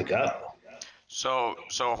route to go. So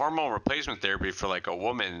hormone replacement therapy for like a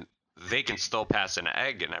woman, they can still pass an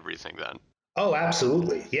egg and everything then. Oh,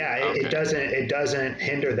 absolutely. Yeah, Okay. it doesn't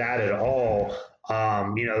hinder that at all.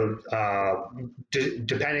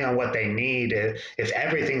 Depending on what they need, if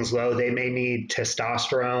everything's low, they may need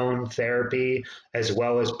testosterone therapy as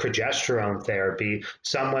well as progesterone therapy.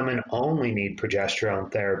 Some women only need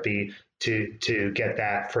progesterone therapy to get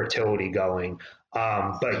that fertility going.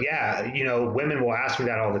 But yeah, women will ask me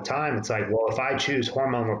that all the time. It's like, well, if I choose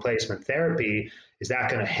hormone replacement therapy, is that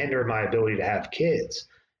going to hinder my ability to have kids?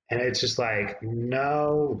 And it's just like,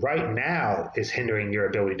 no, right now is hindering your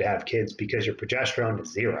ability to have kids because your progesterone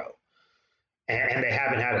is 0. And they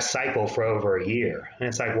haven't had a cycle for over a year. And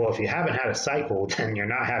it's like, well, if you haven't had a cycle, then you're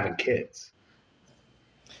not having kids.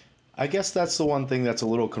 I guess that's the one thing that's a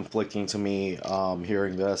little conflicting to me,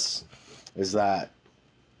 hearing this, is that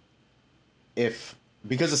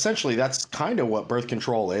because essentially that's kind of what birth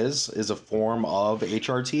control is a form of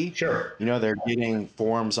HRT. Sure. They're getting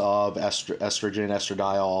forms of estrogen,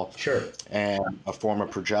 estradiol, Sure. and a form of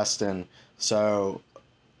progestin. So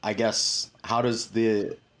I guess how does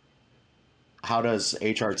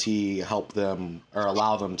HRT help them or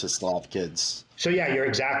allow them to still have kids? So yeah, you're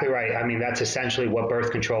exactly right. I mean, that's essentially what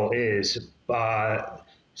birth control is.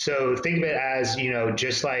 So think of it as,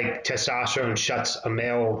 just like testosterone shuts a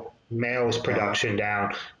male's production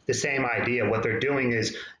down, the same idea. What they're doing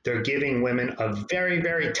is they're giving women a very,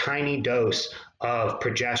 very tiny dose of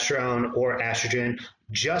progesterone or estrogen,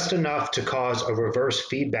 just enough to cause a reverse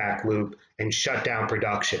feedback loop and shut down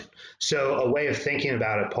production. So a way of thinking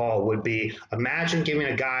about it, Paul, would be imagine giving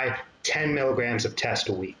a guy 10 milligrams of test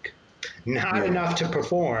a week. Not enough to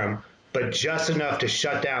perform, but just enough to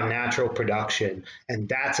shut down natural production. And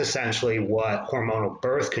that's essentially what hormonal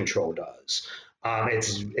birth control does.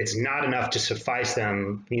 It's not enough to suffice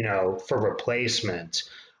them, for replacement.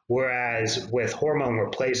 Whereas with hormone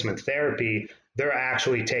replacement therapy, they're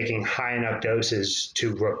actually taking high enough doses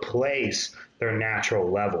to replace their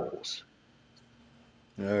natural levels.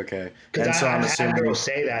 Okay. Because And so I'm I've had assuming, girls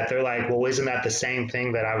say that. They're like, well, isn't that the same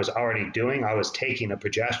thing that I was already doing? I was taking a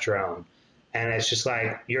progesterone. And it's just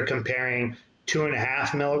like you're comparing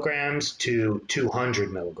 2.5 milligrams to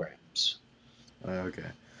 200 milligrams. okay.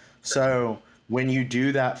 So when you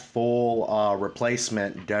do that full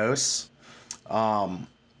replacement dose,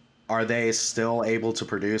 are they still able to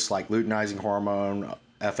produce like luteinizing hormone,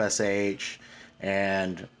 FSH,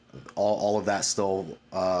 and all of that still,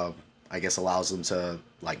 I guess, allows them to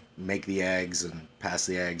like make the eggs and pass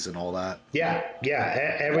the eggs and all that? Yeah,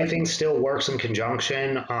 everything still works in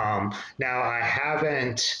conjunction. Now I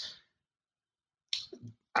haven't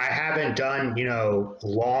done,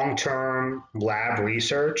 long-term lab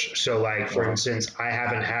research. So like, for instance, I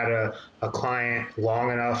haven't had a client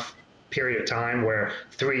long enough period of time where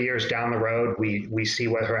 3 years down the road, we see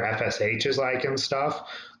what her FSH is like and stuff.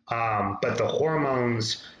 But the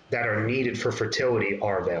hormones that are needed for fertility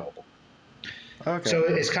are available. Okay. So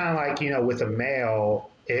it's kind of like, with a male,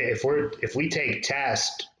 if we take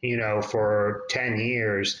test, for 10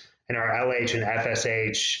 years and our LH and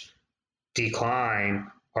FSH decline,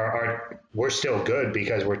 we're still good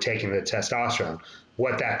because we're taking the testosterone.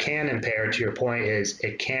 What that can impair, to your point, is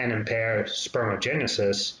it can impair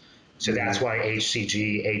spermogenesis. So that's why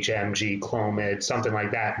HCG, HMG, Clomid, something like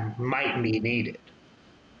that might be needed.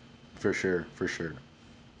 For sure, for sure.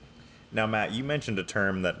 Now, Matt, you mentioned a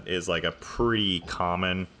term that is like a pretty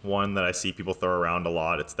common one that I see people throw around a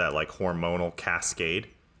lot. It's that like hormonal cascade.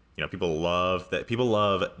 People love that. People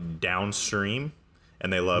love downstream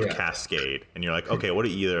and they love cascade. And you're like, okay, what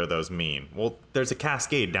do either of those mean? Well, there's a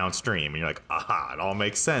cascade downstream. And you're like, aha, it all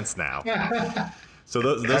makes sense now. So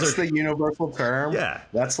those That's are the universal term. Yeah.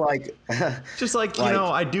 That's like just like,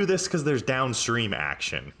 I do this because there's downstream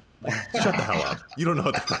action. Shut the hell up. You don't know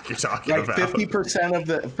what the fuck you're talking like about.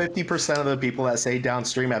 50% of the people that say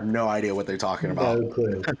downstream have no idea what they're talking about. No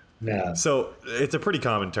clue. No. So it's a pretty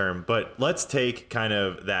common term, but let's take kind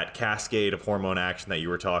of that cascade of hormone action that you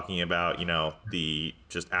were talking about, the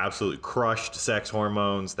just absolute crushed sex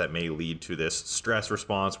hormones that may lead to this stress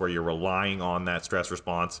response where you're relying on that stress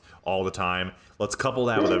response all the time. Let's couple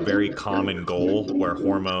that with a very common goal where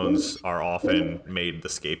hormones are often made the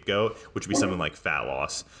scapegoat, which would be something like fat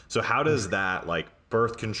loss. So how does that like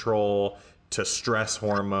birth control to stress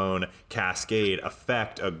hormone cascade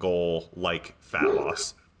affect a goal like fat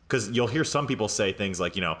loss? Because you'll hear some people say things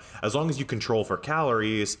like, as long as you control for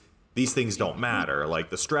calories, these things don't matter. Like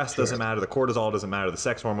the stress doesn't matter, the cortisol doesn't matter, the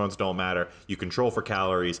sex hormones don't matter. You control for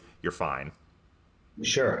calories, you're fine.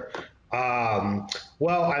 Sure.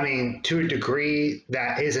 Well, I mean, to a degree,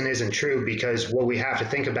 that is and isn't true, because what we have to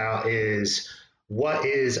think about is, what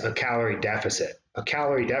is a calorie deficit? A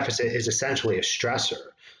calorie deficit is essentially a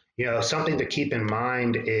stressor. Something to keep in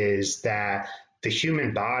mind is that the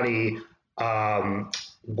human body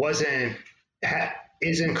wasn't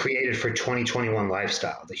isn't created for 2021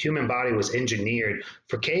 lifestyle. The human body was engineered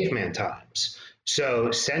for caveman times.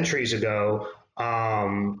 So centuries ago,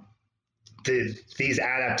 these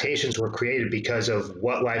adaptations were created because of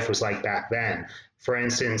what life was like back then. For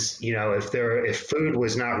instance, if food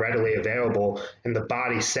was not readily available and the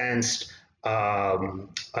body sensed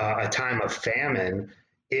a time of famine,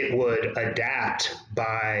 it would adapt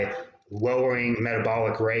by lowering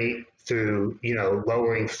metabolic rate through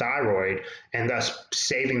lowering thyroid, and thus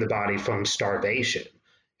saving the body from starvation.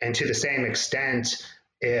 And to the same extent,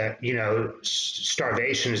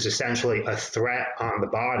 starvation is essentially a threat on the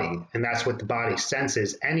body, and that's what the body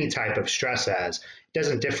senses any type of stress as. It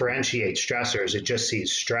doesn't differentiate stressors, it just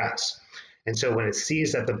sees stress. And so when it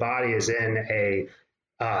sees that the body is in a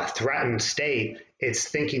threatened state, it's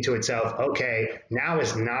thinking to itself, okay, now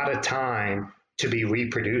is not a time to be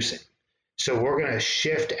reproducing. So we're going to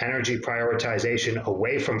shift energy prioritization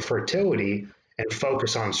away from fertility and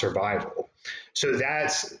focus on survival. So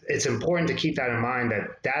it's important to keep that in mind,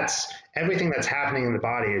 that's everything that's happening in the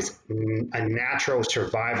body is a natural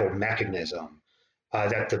survival mechanism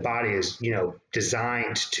that the body is,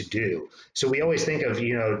 designed to do. So we always think of,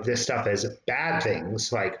 this stuff as bad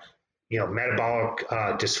things, like, metabolic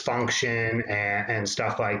dysfunction and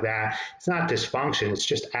stuff like that. It's not dysfunction, it's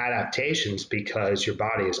just adaptations because your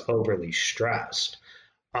body is overly stressed.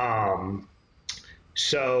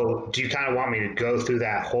 So do you kind of want me to go through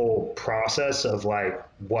that whole process of like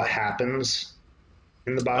what happens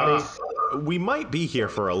in the body? We might be here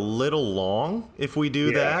for a little long if we do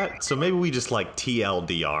Yeah, that. So maybe we just like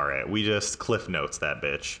TLDR it. We just cliff notes that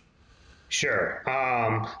bitch. sure.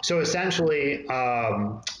 So essentially,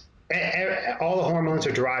 all the hormones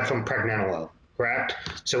are derived from pregnenolone, correct?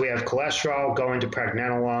 So we have cholesterol going to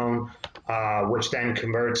pregnenolone, which then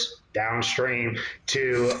converts downstream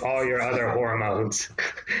to all your other hormones.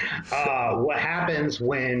 What happens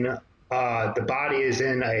when the body is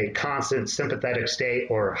in a constant sympathetic state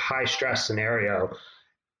or high stress scenario?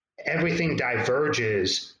 Everything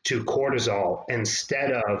diverges to cortisol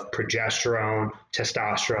instead of progesterone,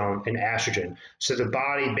 testosterone, and estrogen. So the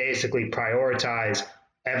body basically prioritizes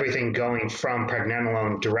everything going from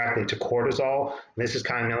pregnenolone directly to cortisol. This is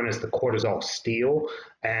kind of known as the cortisol steal,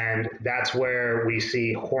 and that's where we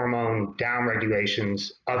see hormone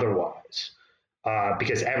downregulations otherwise,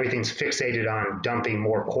 because everything's fixated on dumping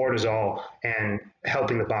more cortisol and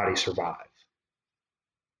helping the body survive.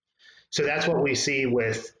 So that's what we see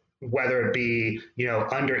with, whether it be,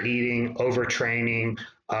 under eating, overtraining,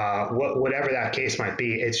 whatever that case might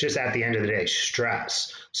be. It's just at the end of the day,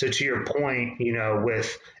 stress. So to your point,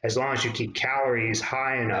 with, as long as you keep calories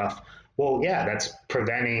high enough, well, yeah, that's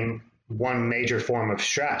preventing one major form of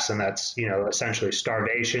stress, and that's, essentially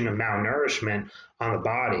starvation and malnourishment on the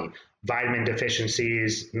body. Vitamin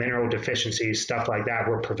deficiencies, mineral deficiencies, stuff like that,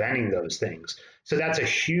 we're preventing those things. So that's a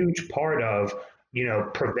huge part of,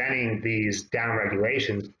 preventing these down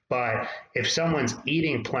regulations. But if someone's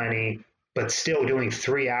eating plenty, but still doing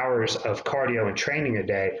 3 hours of cardio and training a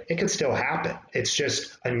day, it can still happen. It's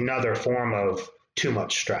just another form of too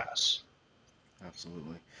much stress.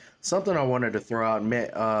 Absolutely. Something I wanted to throw out,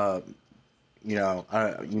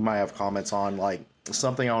 you might have comments on, like,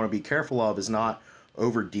 something I want to be careful of is not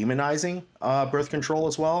over demonizing birth control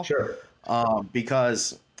as well. Sure.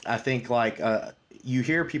 Because I think, like, you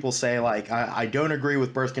hear people say, like, I don't agree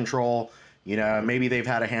with birth control. Maybe they've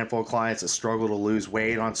had a handful of clients that struggle to lose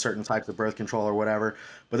weight on certain types of birth control or whatever,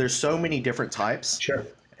 but there's so many different types. Sure.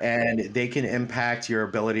 and they can impact your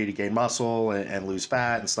ability to gain muscle and lose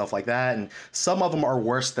fat and stuff like that. And some of them are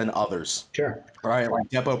worse than others. Sure. Right, like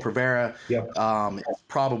Depo-Provera Yep. is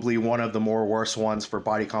probably one of the more worse ones for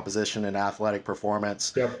body composition and athletic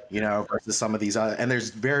performance, Yep. versus some of these other, and there's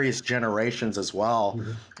various generations as well.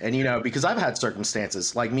 Mhm. And, because I've had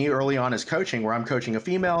circumstances like me early on as coaching where I'm coaching a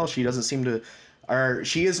female, she doesn't seem to, or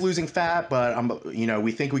she is losing fat, but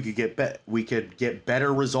we think we could get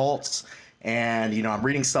better results. And I'm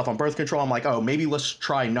reading stuff on birth control. I'm like, oh, maybe let's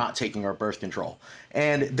try not taking our birth control.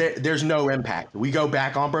 And there's no impact. We go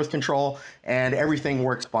back on birth control, and everything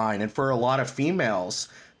works fine. And for a lot of females,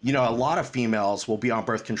 a lot of females will be on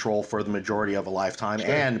birth control for the majority of a lifetime Sure.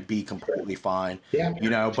 and be completely fine. Yeah.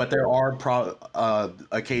 But there are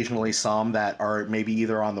occasionally some that are maybe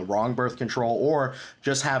either on the wrong birth control or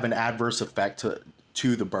just have an adverse effect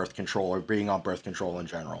to the birth control or being on birth control in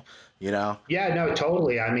general. Yeah, no,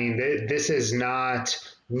 totally. I mean, this is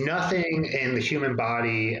nothing in the human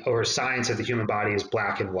body or science of the human body is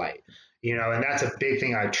black and white. And that's a big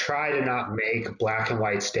thing. I try to not make black and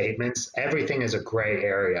white statements. Everything is a gray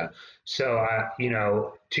area. So,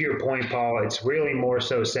 to your point, Paul, it's really more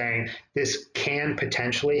so saying this can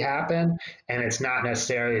potentially happen, and it's not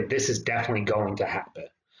necessarily this is definitely going to happen.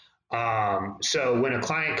 So when a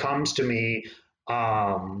client comes to me,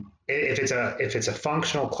 if it's a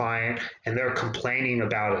functional client and they're complaining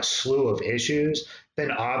about a slew of issues, then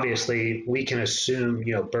obviously we can assume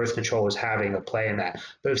birth control is having a play in that.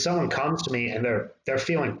 But if someone comes to me and they're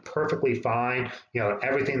feeling perfectly fine,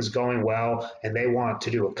 everything's going well, and they want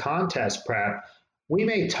to do a contest prep, we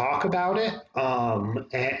may talk about it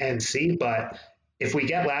and see. But if we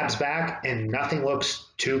get labs back and nothing looks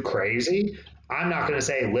too crazy, I'm not going to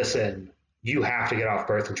say, listen, you have to get off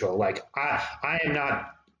birth control. Like I am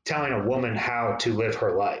not telling a woman how to live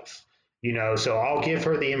her life, so I'll give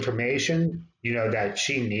her the information, that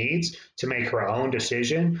she needs to make her own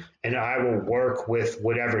decision. And I will work with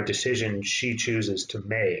whatever decision she chooses to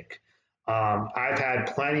make. I've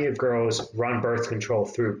had plenty of girls run birth control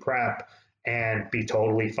through prep and be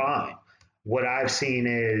totally fine. What I've seen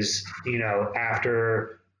is,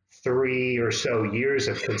 after 3 or so years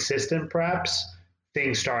of consistent preps,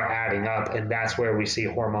 things start adding up, and that's where we see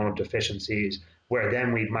hormonal deficiencies, where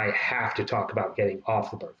then we might have to talk about getting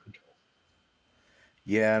off the birth control.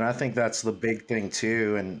 Yeah, and I think that's the big thing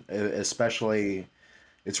too, and especially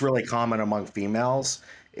it's really common among females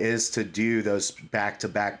is to do those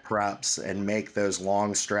back-to-back preps and make those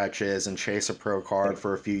long stretches and chase a pro Yeah. card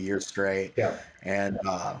for a few years straight. Yeah. And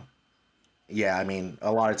yeah, I mean,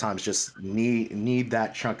 a lot of times just need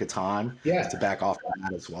that chunk of time Yeah. to back off of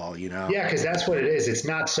that as well. Yeah, because that's what it is. It's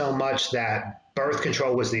not so much that birth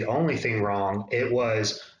control was the only thing wrong. It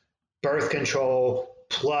was birth control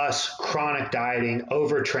plus chronic dieting,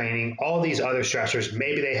 overtraining, all these other stressors.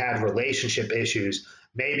 Maybe they had relationship issues.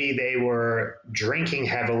 Maybe they were drinking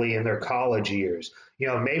heavily in their college years.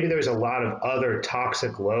 Maybe there's a lot of other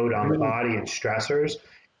toxic load on the body and stressors,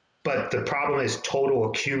 but the problem is total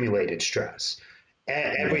accumulated stress.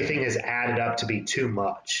 Everything is added up to be too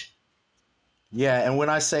much. Yeah, and when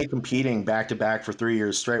I say competing back to back for 3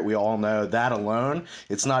 years straight, we all know that alone,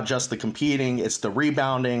 it's not just the competing, it's the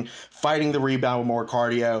rebounding, fighting the rebound with more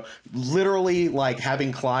cardio, literally like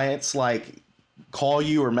having clients like call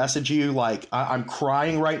you or message you like I'm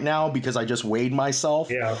crying right now because I just weighed myself,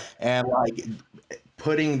 Yeah. and like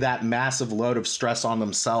putting that massive load of stress on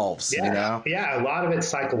themselves, Yeah. Yeah. A lot of it's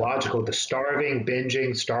psychological, the starving,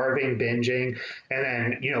 binging, and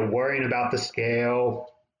then, worrying about the scale.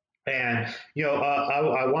 And,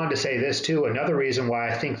 I wanted to say this too. Another reason why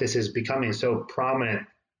I think this is becoming so prominent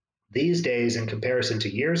these days in comparison to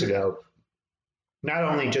years ago, not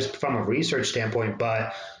only just from a research standpoint,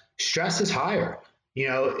 but stress is higher.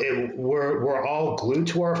 We're all glued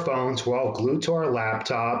to our phones. We're all glued to our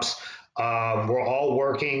laptops. We're all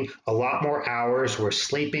working a lot more hours. We're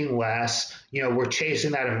sleeping less. We're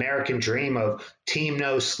chasing that American dream of team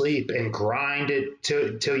no sleep and grind it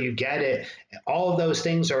till you get it. All of those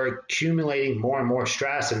things are accumulating more and more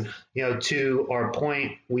stress. And, to our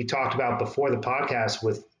point we talked about before the podcast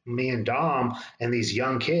with me and Dom and these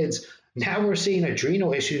young kids, now we're seeing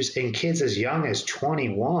adrenal issues in kids as young as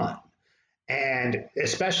 21. And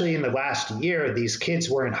especially in the last year, these kids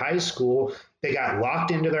were in high school. They got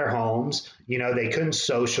locked into their homes. They couldn't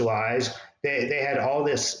socialize. They had all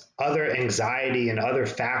this other anxiety and other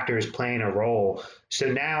factors playing a role.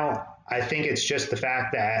 So now I think it's just the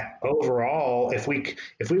fact that overall, if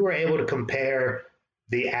we were able to compare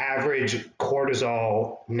the average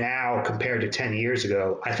cortisol now compared to 10 years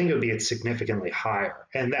ago, I think it would be significantly higher.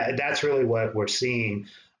 And that's really what we're seeing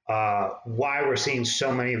why we're seeing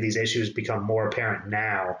so many of these issues become more apparent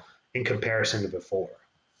now in comparison to before.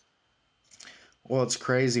 Well, it's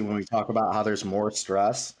crazy when we talk about how there's more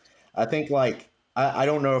stress. I think like I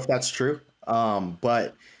don't know if that's true,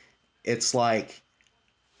 but it's like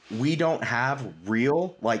we don't have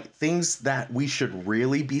real like things that we should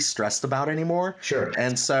really be stressed about anymore. Sure.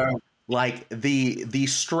 And so like the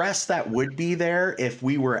stress that would be there if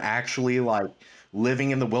we were actually like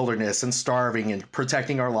living in the wilderness and starving and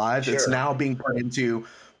protecting our lives, it's Sure. now being put into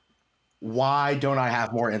why don't I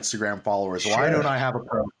have more Instagram followers? Why Sure. don't I have a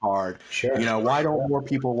pro card? Sure. You know, why don't more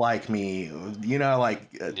people like me? You know, like,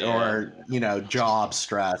 Yeah. or, you know, job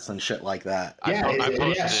stress and shit like that. Yeah. I Yes.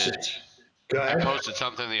 posted Go I ahead. posted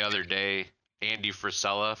something the other day. Andy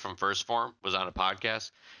Frisella from First Form was on a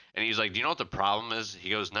podcast, and he's like, "Do you know what the problem is?" He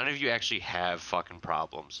goes, "None of you actually have fucking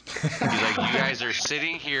problems." He's like, "You guys are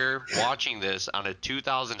sitting here watching this on a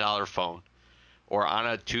 $2,000 phone or on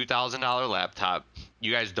a $2,000 laptop.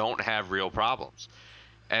 You guys don't have real problems."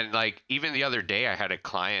 And like even the other day, I had a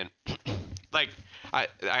client. Like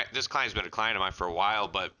this client's been a client of mine for a while,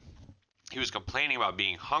 but he was complaining about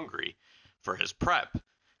being hungry for his prep.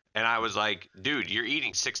 And I was like, dude, you're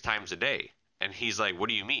eating 6 times a day. And he's like, what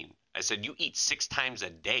do you mean? I said, you eat 6 times a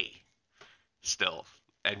day still.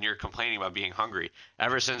 And you're complaining about being hungry.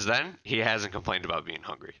 Ever since then, he hasn't complained about being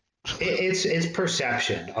hungry. It's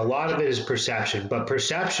perception. A lot of it is perception, but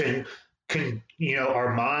perception can,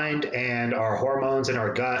 our mind and our hormones and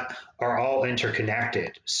our gut are all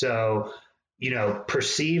interconnected. So,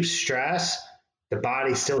 perceived stress, the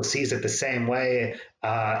body still sees it the same way.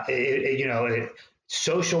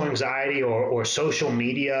 Social anxiety or social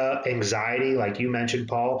media anxiety, like you mentioned,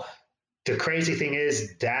 Paul. The crazy thing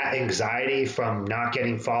is that anxiety from not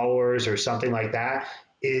getting followers or something like that,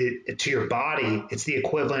 to your body, it's the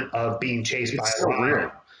equivalent of being chased by It's a so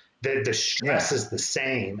lion. real. The stress Yeah. is the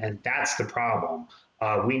same, and that's the problem.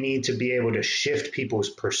 We need to be able to shift people's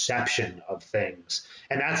perception of things,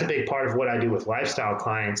 and that's a big part of what I do with lifestyle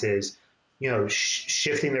clients is,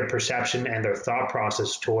 shifting their perception and their thought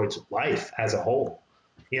process towards life as a whole.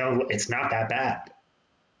 It's not that bad.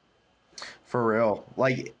 For real.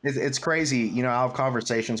 Like, it's crazy. You know, I have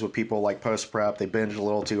conversations with people like post prep, they binge a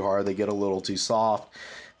little too hard, they get a little too soft.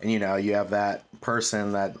 And, you know, you have that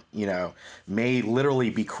person that, you know, may literally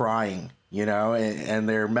be crying, you know, and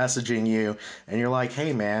they're messaging you, and you're like,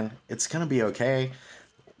 hey, man, it's going to be okay.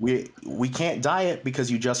 We can't diet because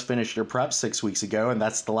you just finished your prep 6 weeks ago, and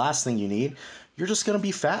that's the last thing you need. You're just going to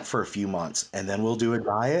be fat for a few months, and then we'll do a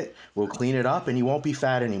diet, we'll clean it up, and you won't be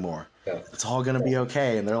fat anymore. Yeah. It's all going to be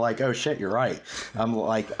okay. And they're like, oh shit, you're right. I'm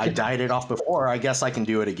like, I dieted off before, I guess I can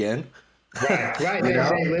do it again. Right. You know?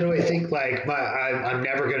 They literally think like, I'm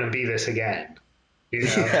never going to be this again.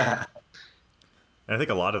 Yeah. And I think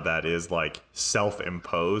a lot of that is like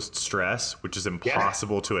self-imposed stress, which is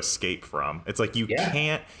impossible to escape from. It's like you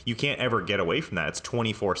can't ever get away from that. It's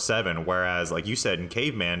 24/7. Whereas, like you said, in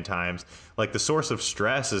caveman times, like the source of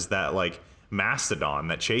stress is that like mastodon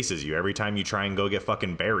that chases you every time you try and go get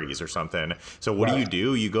fucking berries or something. So what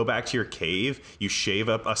do? You go back to your cave, you shave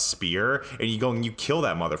up a spear, and you go and you kill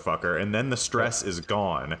that motherfucker, and then the stress is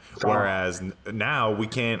gone. Whereas now we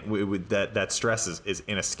can't. That stress is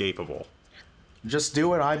inescapable. Just do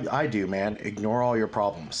what I do, man. Ignore all your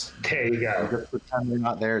problems. There you go. Just pretend they're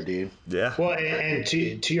not there, dude. Yeah. Well, and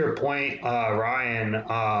to your point, Ryan,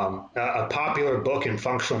 a popular book in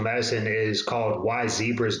functional medicine is called Why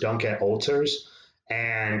Zebras Don't Get Ulcers.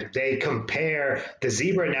 And they compare the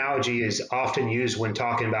zebra analogy is often used when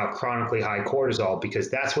talking about chronically high cortisol because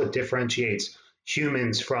that's what differentiates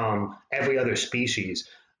humans from every other species.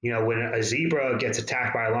 When a zebra gets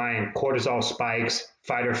attacked by a lion, cortisol spikes,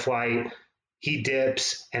 fight or flight, he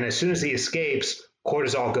dips, and as soon as he escapes,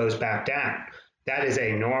 cortisol goes back down. That is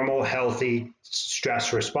a normal, healthy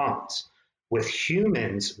stress response. With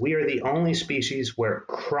humans, we are the only species where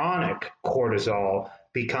chronic cortisol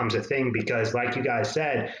becomes a thing because, like you guys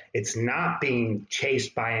said, it's not being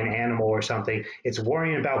chased by an animal or something. It's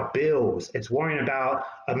worrying about bills. It's worrying about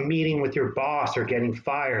a meeting with your boss or getting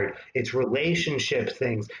fired. It's relationship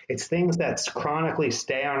things. It's things that chronically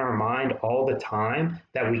stay on our mind all the time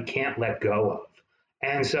that we can't let go of.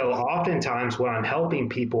 And so oftentimes when I'm helping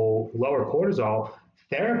people lower cortisol,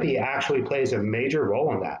 therapy actually plays a major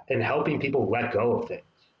role in that, in helping people let go of things.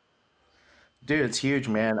 Dude, it's huge,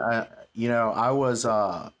 man. You know,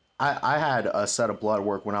 I had a set of blood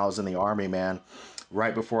work when I was in the army, man,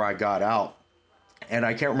 right before I got out. And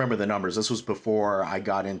I can't remember the numbers. This was back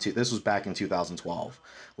in 2012,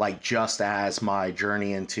 like just as my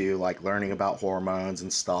journey into like learning about hormones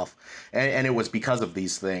and stuff. And it was because of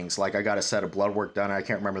these things. Like I got a set of blood work done. I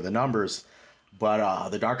can't remember the numbers, But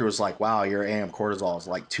the doctor was like, wow, your AM cortisol is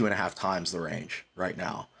like 2.5 times the range right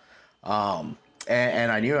now.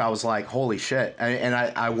 And I knew, I was like, holy shit. And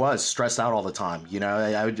I was stressed out all the time. You know,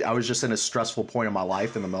 I was just in a stressful point in my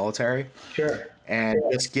life in the military. Sure. And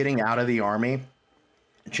just getting out of the army,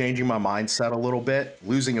 changing my mindset a little bit,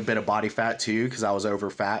 losing a bit of body fat too, because I was over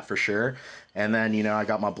fat for sure. And then, you know, I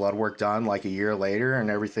got my blood work done like a year later and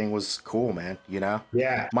everything was cool, man. You know,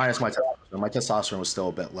 Yeah. minus my testosterone. My testosterone was still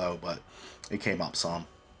a bit low, but it came up some.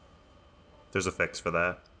 There's a fix for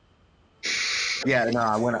that. Yeah, no,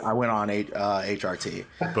 I went on HRT.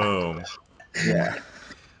 Boom. Yeah.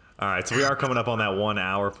 All right, so we are coming up on that 1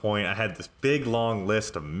 hour point. I had this big long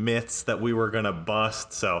list of myths that we were going to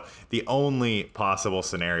bust. So the only possible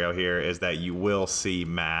scenario here is that you will see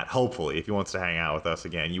Matt, hopefully, if he wants to hang out with us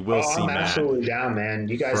again, you will see I'm Matt absolutely down, man.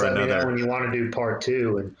 You guys for let me know another when you want to do part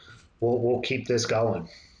two, and we'll keep this going.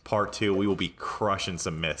 part two. We will be crushing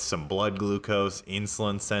some myths, some blood glucose,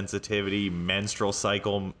 insulin sensitivity, menstrual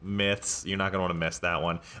cycle myths. You're not going to want to miss that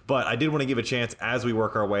one. But I did want to give a chance as we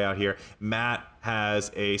work our way out here. Matt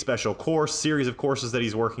has a special series of courses that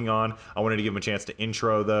he's working on. I wanted to give him a chance to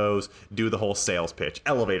intro those, do the whole sales pitch,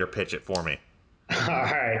 elevator pitch it for me. All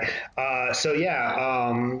right. So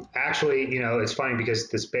yeah, actually, it's funny because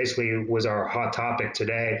this basically was our hot topic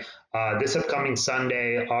today. This upcoming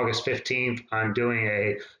Sunday, August 15th, I'm doing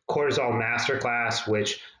a cortisol masterclass,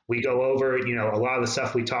 which we go over, a lot of the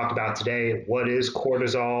stuff we talked about today. What is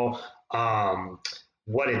cortisol?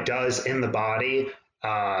 What it does in the body?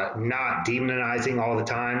 Not demonizing all the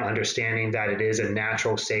time, understanding that it is a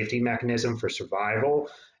natural safety mechanism for survival,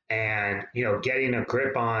 and getting a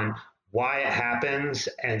grip on why it happens,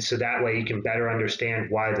 and so that way you can better understand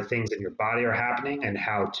why the things in your body are happening and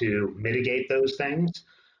how to mitigate those things.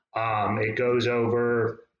 It goes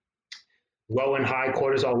over low and high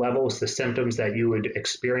cortisol levels, the symptoms that you would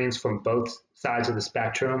experience from both sides of the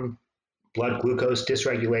spectrum, blood glucose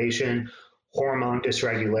dysregulation, hormone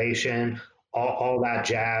dysregulation, all that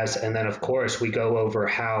jazz. And then, of course, we go over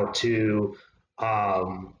how to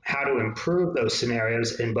improve those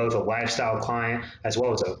scenarios in both a lifestyle client as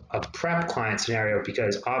well as a prep client scenario,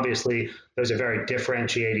 because obviously those are very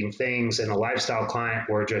differentiating things. In a lifestyle client,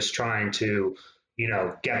 we're just trying to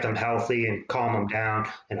get them healthy and calm them down.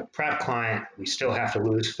 In a prep client, we still have to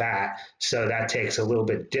lose fat. So that takes a little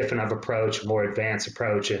bit different of approach, more advanced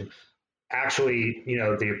approach. And actually,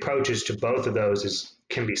 the approaches to both of those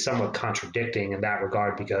can be somewhat contradicting in that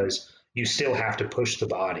regard, because you still have to push the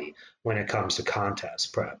body when it comes to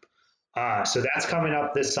contest prep. So that's coming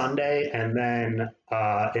up this Sunday. And then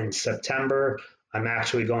in September, I'm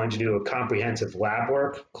actually going to do a comprehensive lab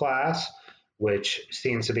work class, which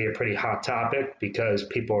seems to be a pretty hot topic because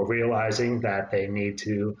people are realizing that they need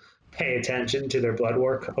to pay attention to their blood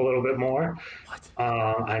work a little bit more.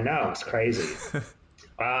 I know, it's crazy.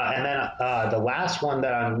 And then the last one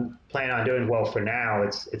that I'm planning on doing, well, for now,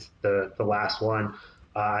 it's the last one.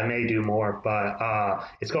 I may do more, but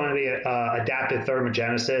it's going to be adaptive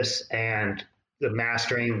thermogenesis and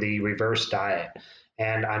mastering the reverse diet.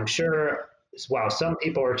 And I'm sure, while some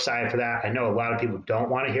people are excited for that, I know a lot of people don't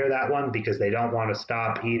want to hear that one because they don't want to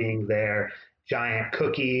stop eating their giant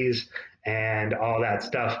cookies and all that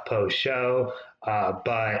stuff post show.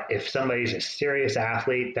 But if somebody's a serious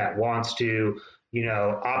athlete that wants to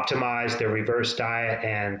optimize their reverse diet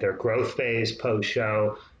and their growth phase post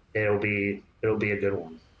show, it'll be a good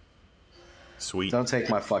one. Sweet. Don't take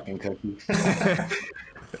my fucking cookie.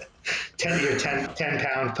 10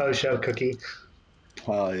 pound post show cookie.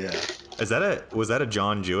 Oh yeah. Was that a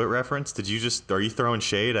John Jewett reference? Are you throwing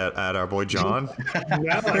shade at our boy John?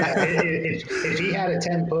 No, if he had a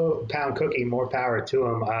 10-pound cookie, more power to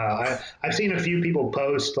him. I've seen a few people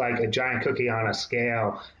post like a giant cookie on a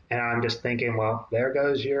scale, and I'm just thinking, well, there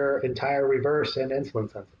goes your entire reverse and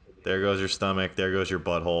insulin sensitivity. There goes your stomach. There goes your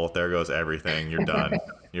butthole. There goes everything. You're done.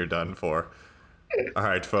 You're done for. All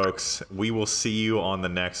right, folks. We will see you on the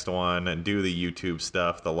next one. And do the YouTube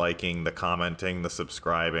stuff, the liking, the commenting, the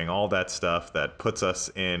subscribing, all that stuff that puts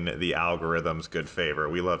us in the algorithm's good favor.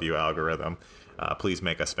 We love you, algorithm. Please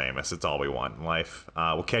make us famous. It's all we want in life.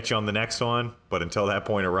 We'll catch you on the next one. But until that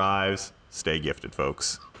point arrives, stay gifted,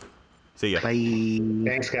 folks. See ya. Bye.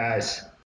 Thanks, guys.